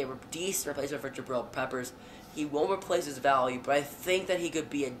could be a decent replacement for Jabril Peppers. He won't replace his value, but I think that he could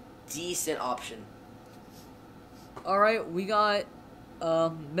be a decent option. All right, we got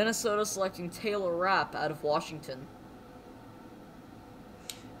Minnesota selecting Taylor Rapp out of Washington.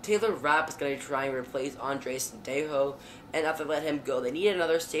 Taylor Rapp is going to try and replace Andres Sendejo, and after let him go, they need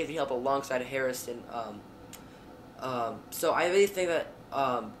another safety help alongside Harrison. So I really think that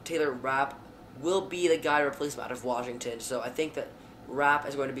Taylor Rapp will be the guy to replace him out of Washington. So I think that Rapp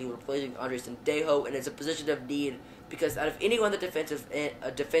is going to be replacing Andres Sendejo, and it's a position of need because out of anyone in the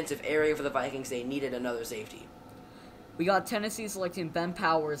defensive area for the Vikings, they needed another safety. We got Tennessee selecting Ben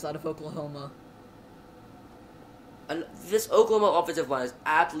Powers out of Oklahoma. And this Oklahoma offensive line is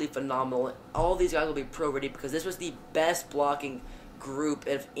absolutely phenomenal. All these guys will be pro-ready because this was the best blocking group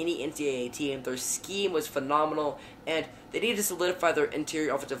of any NCAA team. Their scheme was phenomenal, and they needed to solidify their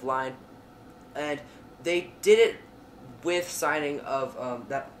interior offensive line. And they did it with signing of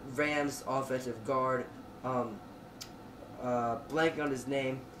that Rams offensive guard, blanking on his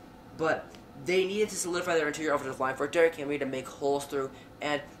name, but they needed to solidify their interior offensive line for Derrick Henry to make holes through,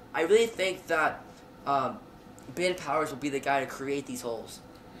 and I really think that Ben Powers will be the guy to create these holes.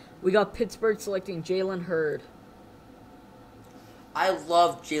 We got Pittsburgh selecting Jalen Hurd. I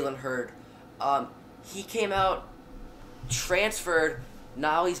love Jalen Hurd. He came out, transferred,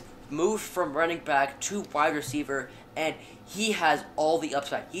 now he's moved from running back to wide receiver, and he has all the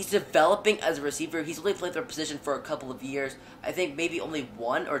upside. He's developing as a receiver. He's only played their position for a couple of years. I think maybe only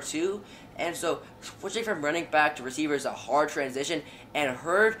 1 or 2. And so switching from running back to receiver is a hard transition, and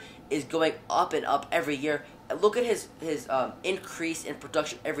Hurd is going up and up every year. And look at his increase in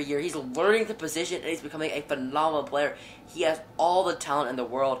production every year. He's learning the position, and he's becoming a phenomenal player. He has all the talent in the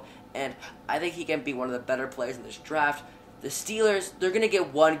world, and I think he can be one of the better players in this draft. The Steelers, they're going to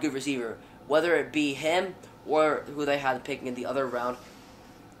get one good receiver, whether it be him or who they had picking in the other round.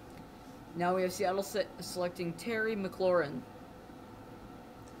 Now we have Seattle selecting Terry McLaurin.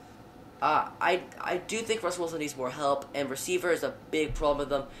 I do think Russell Wilson needs more help, and receiver is a big problem with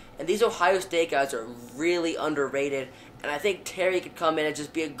them. And these Ohio State guys are really underrated, and I think Terry could come in and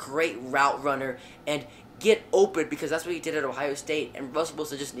just be a great route runner and get open because that's what he did at Ohio State. And Russell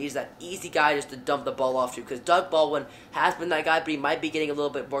Wilson just needs that easy guy just to dump the ball off to because Doug Baldwin has been that guy, but he might be getting a little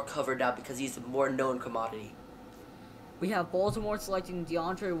bit more covered now because he's a more known commodity. We have Baltimore selecting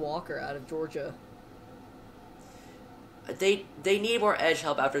DeAndre Walker out of Georgia. They need more edge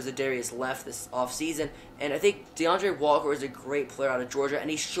help after Zadarius left this offseason, and I think DeAndre Walker is a great player out of Georgia, and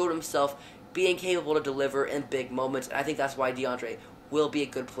he showed himself being capable to deliver in big moments, and I think that's why DeAndre will be a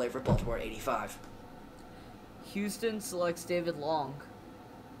good player for Baltimore at 85. Houston selects David Long.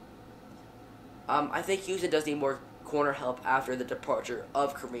 I think Houston does need more corner help after the departure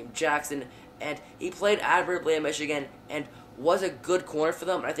of Kareem Jackson, and he played admirably at Michigan and was a good corner for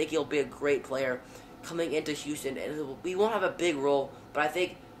them, and I think he'll be a great player coming into Houston, and we won't have a big role, but I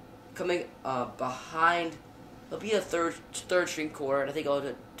think coming behind, he'll be a third string corner, and I think he'll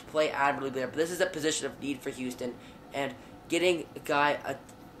to play admirably there. But this is a position of need for Houston, and getting a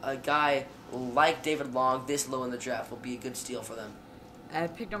guy like David Long this low in the draft will be a good steal for them.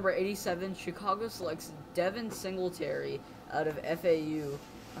 At pick number 87, Chicago selects Devin Singletary out of FAU,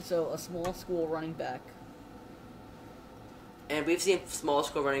 so a small school running back. And we've seen small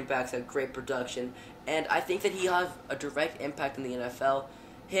school running backs have great production, and I think that he has a direct impact in the NFL.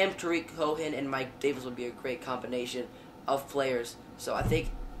 Him, Tariq Cohen, and Mike Davis would be a great combination of players. So I think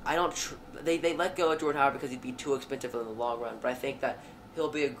they let go of Jordan Howard because he'd be too expensive in the long run, but I think that he'll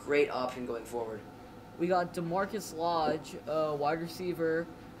be a great option going forward. We got DeMarcus Lodge, wide receiver,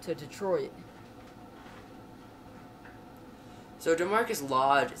 to Detroit. So DeMarcus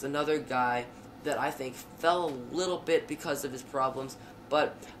Lodge is another guy that I think fell a little bit because of his problems,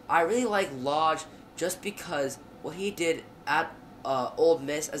 but I really like Lodge just because what he did at Ole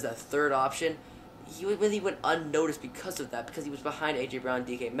Miss as a third option, he really went unnoticed because of that, because he was behind A.J. Brown and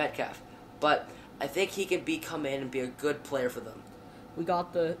DK Metcalf. But I think he can come in and be a good player for them. We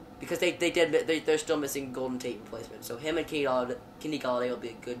got the because they're still missing Golden Tate replacement. So him and Kenny Galladay will be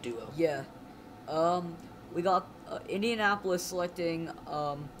a good duo. yeah. We got Indianapolis selecting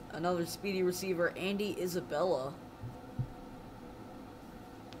another speedy receiver, Andy Isabella.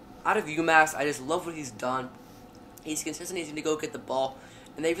 Out of UMass, I just love what he's done. He's consistent. He's going to go get the ball,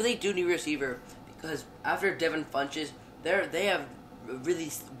 and they really do need a receiver because after Devin Funches, they have a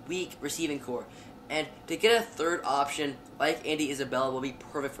really weak receiving core, and to get a third option like Andy Isabella will be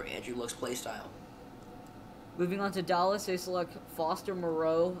perfect for Andrew Luck's play style. Moving on to Dallas, they select Foster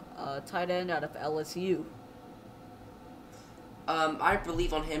Moreau, tight end out of LSU. I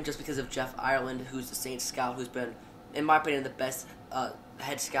believe on him just because of Jeff Ireland, who's the Saints scout, who's been, in my opinion, the best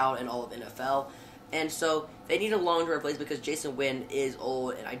head scout in all of NFL. And so they need a long-term replacement because Jason Wynn is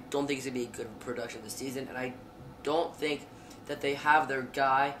old, and I don't think he's going to be a good production this season. And I don't think that they have their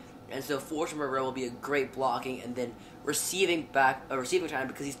guy. And so Foster Moreau will be a great blocking and then receiving time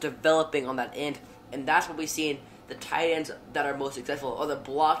because he's developing on that end. And that's what we've seen. The tight ends that are most successful are the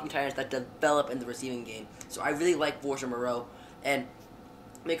blocking tight ends that develop in the receiving game. So I really like Foster Moreau. And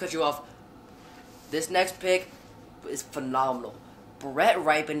let me cut you off. This next pick is phenomenal. Brett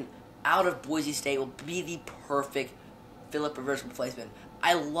Ripon out of Boise State will be the perfect Phillip Rivers replacement.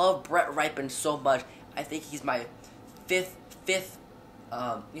 I love Brett Ripon so much. I think he's my he's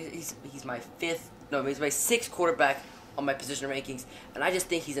my sixth quarterback on my position rankings, and I just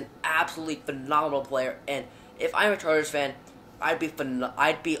think he's an absolutely phenomenal player. And if I'm a Chargers fan, I'd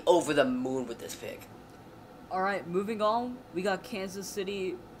be over the moon with this pick. All right, moving on, we got Kansas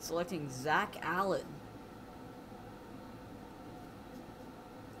City selecting Zach Allen.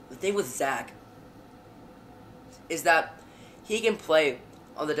 The thing with Zach is that he can play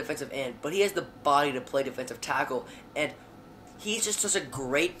on the defensive end, but he has the body to play defensive tackle, and he's just such a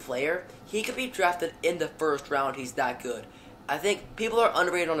great player. He could be drafted in the first round. He's that good. I think people are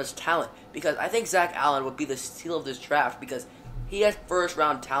underrated on his talent because I think Zach Allen would be the steal of this draft because he has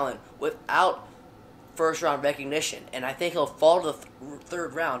first-round talent without first-round recognition, and I think he'll fall to the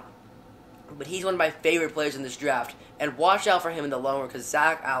third round. But he's one of my favorite players in this draft, and watch out for him in the long run because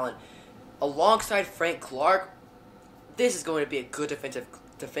Zach Allen, alongside Frank Clark, this is going to be a good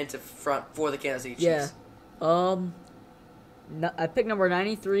defensive front for the Kansas City Chiefs. Yeah. At pick number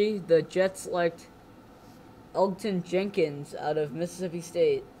 93, the Jets select Elgton Jenkins out of Mississippi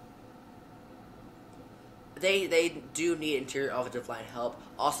State. They do need interior offensive line help.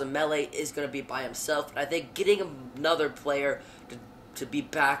 Austin Mele is going to be by himself, and I think getting another player to be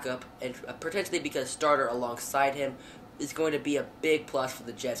backup and potentially be a starter alongside him is going to be a big plus for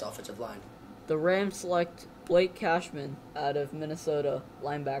the Jets' offensive line. The Rams select Blake Cashman out of Minnesota,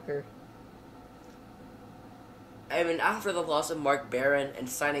 linebacker. I mean, after the loss of Mark Barron and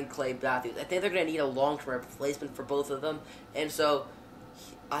signing Clay Matthews, I think they're going to need a long-term replacement for both of them. And so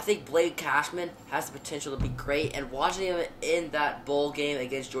I think Blake Cashman has the potential to be great. And watching him in that bowl game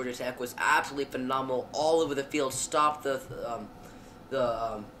against Georgia Tech was absolutely phenomenal. All over the field, stopped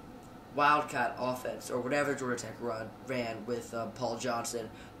the Wildcat offense, or whatever Georgia Tech ran with Paul Johnson.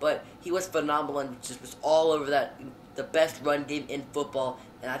 But he was phenomenal and just was all over the best run game in football.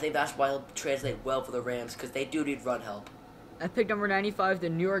 And I think that's why he'll translate well for the Rams, because they do need run help. At pick number 95, the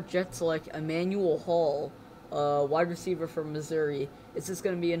New York Jets select Emmanuel Hall, wide receiver from Missouri. Is this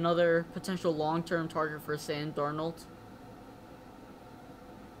going to be another potential long-term target for Sam Darnold?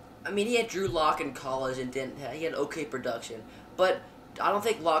 I mean, he had Drew Lock in college and he had okay production, but I don't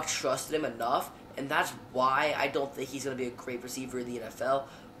think Lock trusted him enough, and that's why I don't think he's going to be a great receiver in the NFL.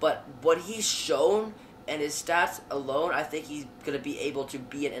 But what he's shown and his stats alone, I think he's going to be able to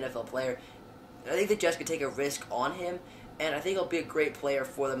be an NFL player. I think the Jets could take a risk on him, and I think he'll be a great player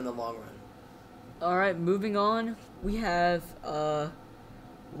for them in the long run. All right, moving on, we have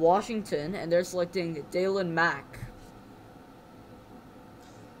Washington, and they're selecting Dalen Mack.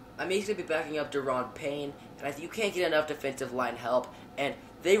 I mean, he's going to be backing up Deron Payne, and you can't get enough defensive line help, and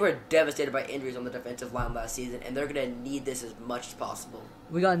they were devastated by injuries on the defensive line last season, and they're going to need this as much as possible.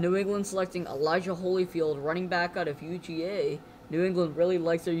 We got New England selecting Elijah Holyfield, running back out of UGA. New England really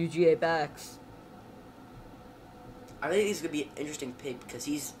likes their UGA backs. I think he's going to be an interesting pick because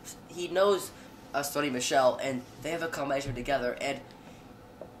he knows Sonny Michel, and they have a combination together, and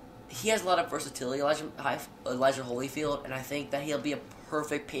he has a lot of versatility, Elijah Holyfield, and I think that he'll be a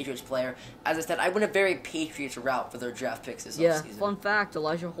perfect Patriots player. As I said, I went a very Patriots route for their draft picks this offseason. Yeah, fun fact,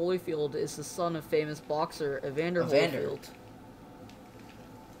 Elijah Holyfield is the son of famous boxer Evander Holyfield.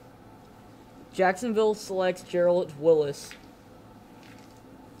 Jacksonville selects Gerald Willis.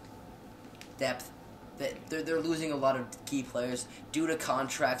 Depth. they're losing a lot of key players due to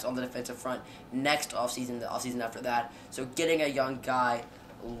contracts on the defensive front next offseason, the offseason after that. So getting a young guy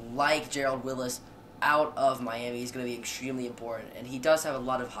like Gerald Willis out of Miami is going to be extremely important, and he does have a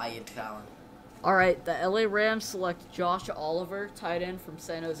lot of high-end talent. All right, the LA Rams select Josh Oliver, tight end from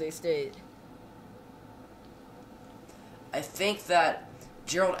San Jose State. I think that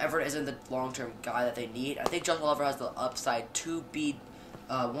Gerald Everett isn't the long-term guy that they need. I think Josh Oliver has the upside to be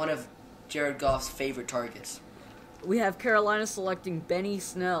one of Jared Goff's favorite targets. We have Carolina selecting Benny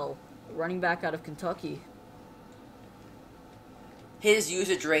Snell, running back out of Kentucky. His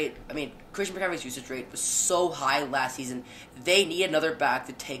usage rate, Christian McCaffrey's usage rate was so high last season. They need another back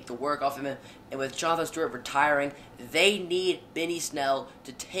to take the work off him. And with Jonathan Stewart retiring, they need Benny Snell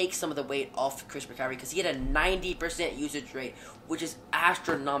to take some of the weight off Christian McCaffrey because he had a 90% usage rate, which is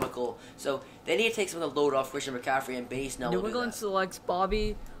astronomical. So they need to take some of the load off Christian McCaffrey, and Benny Snell will New do England that. selects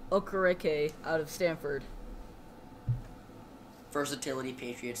Bobby Okereke out of Stanford. Versatility,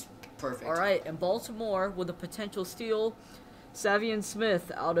 Patriots, perfect. All right, and Baltimore with a potential steal, Savion Smith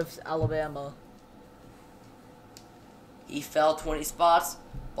out of Alabama. He fell 20 spots.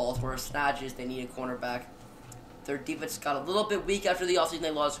 Baltimore snatches. They need a cornerback. Their defense got a little bit weak after the offseason.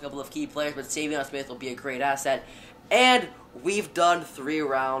 They lost a couple of key players, but Savion Smith will be a great asset. And we've done 3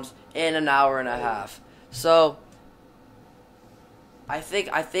 rounds in an hour and a half. So I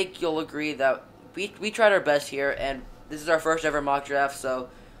think you'll agree that we tried our best here, and this is our first ever mock draft. So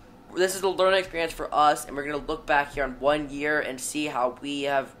this is a learning experience for us, and we're going to look back here on 1 year and see how we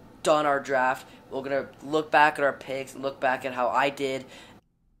have done our draft. We're going to look back at our picks and look back at how I did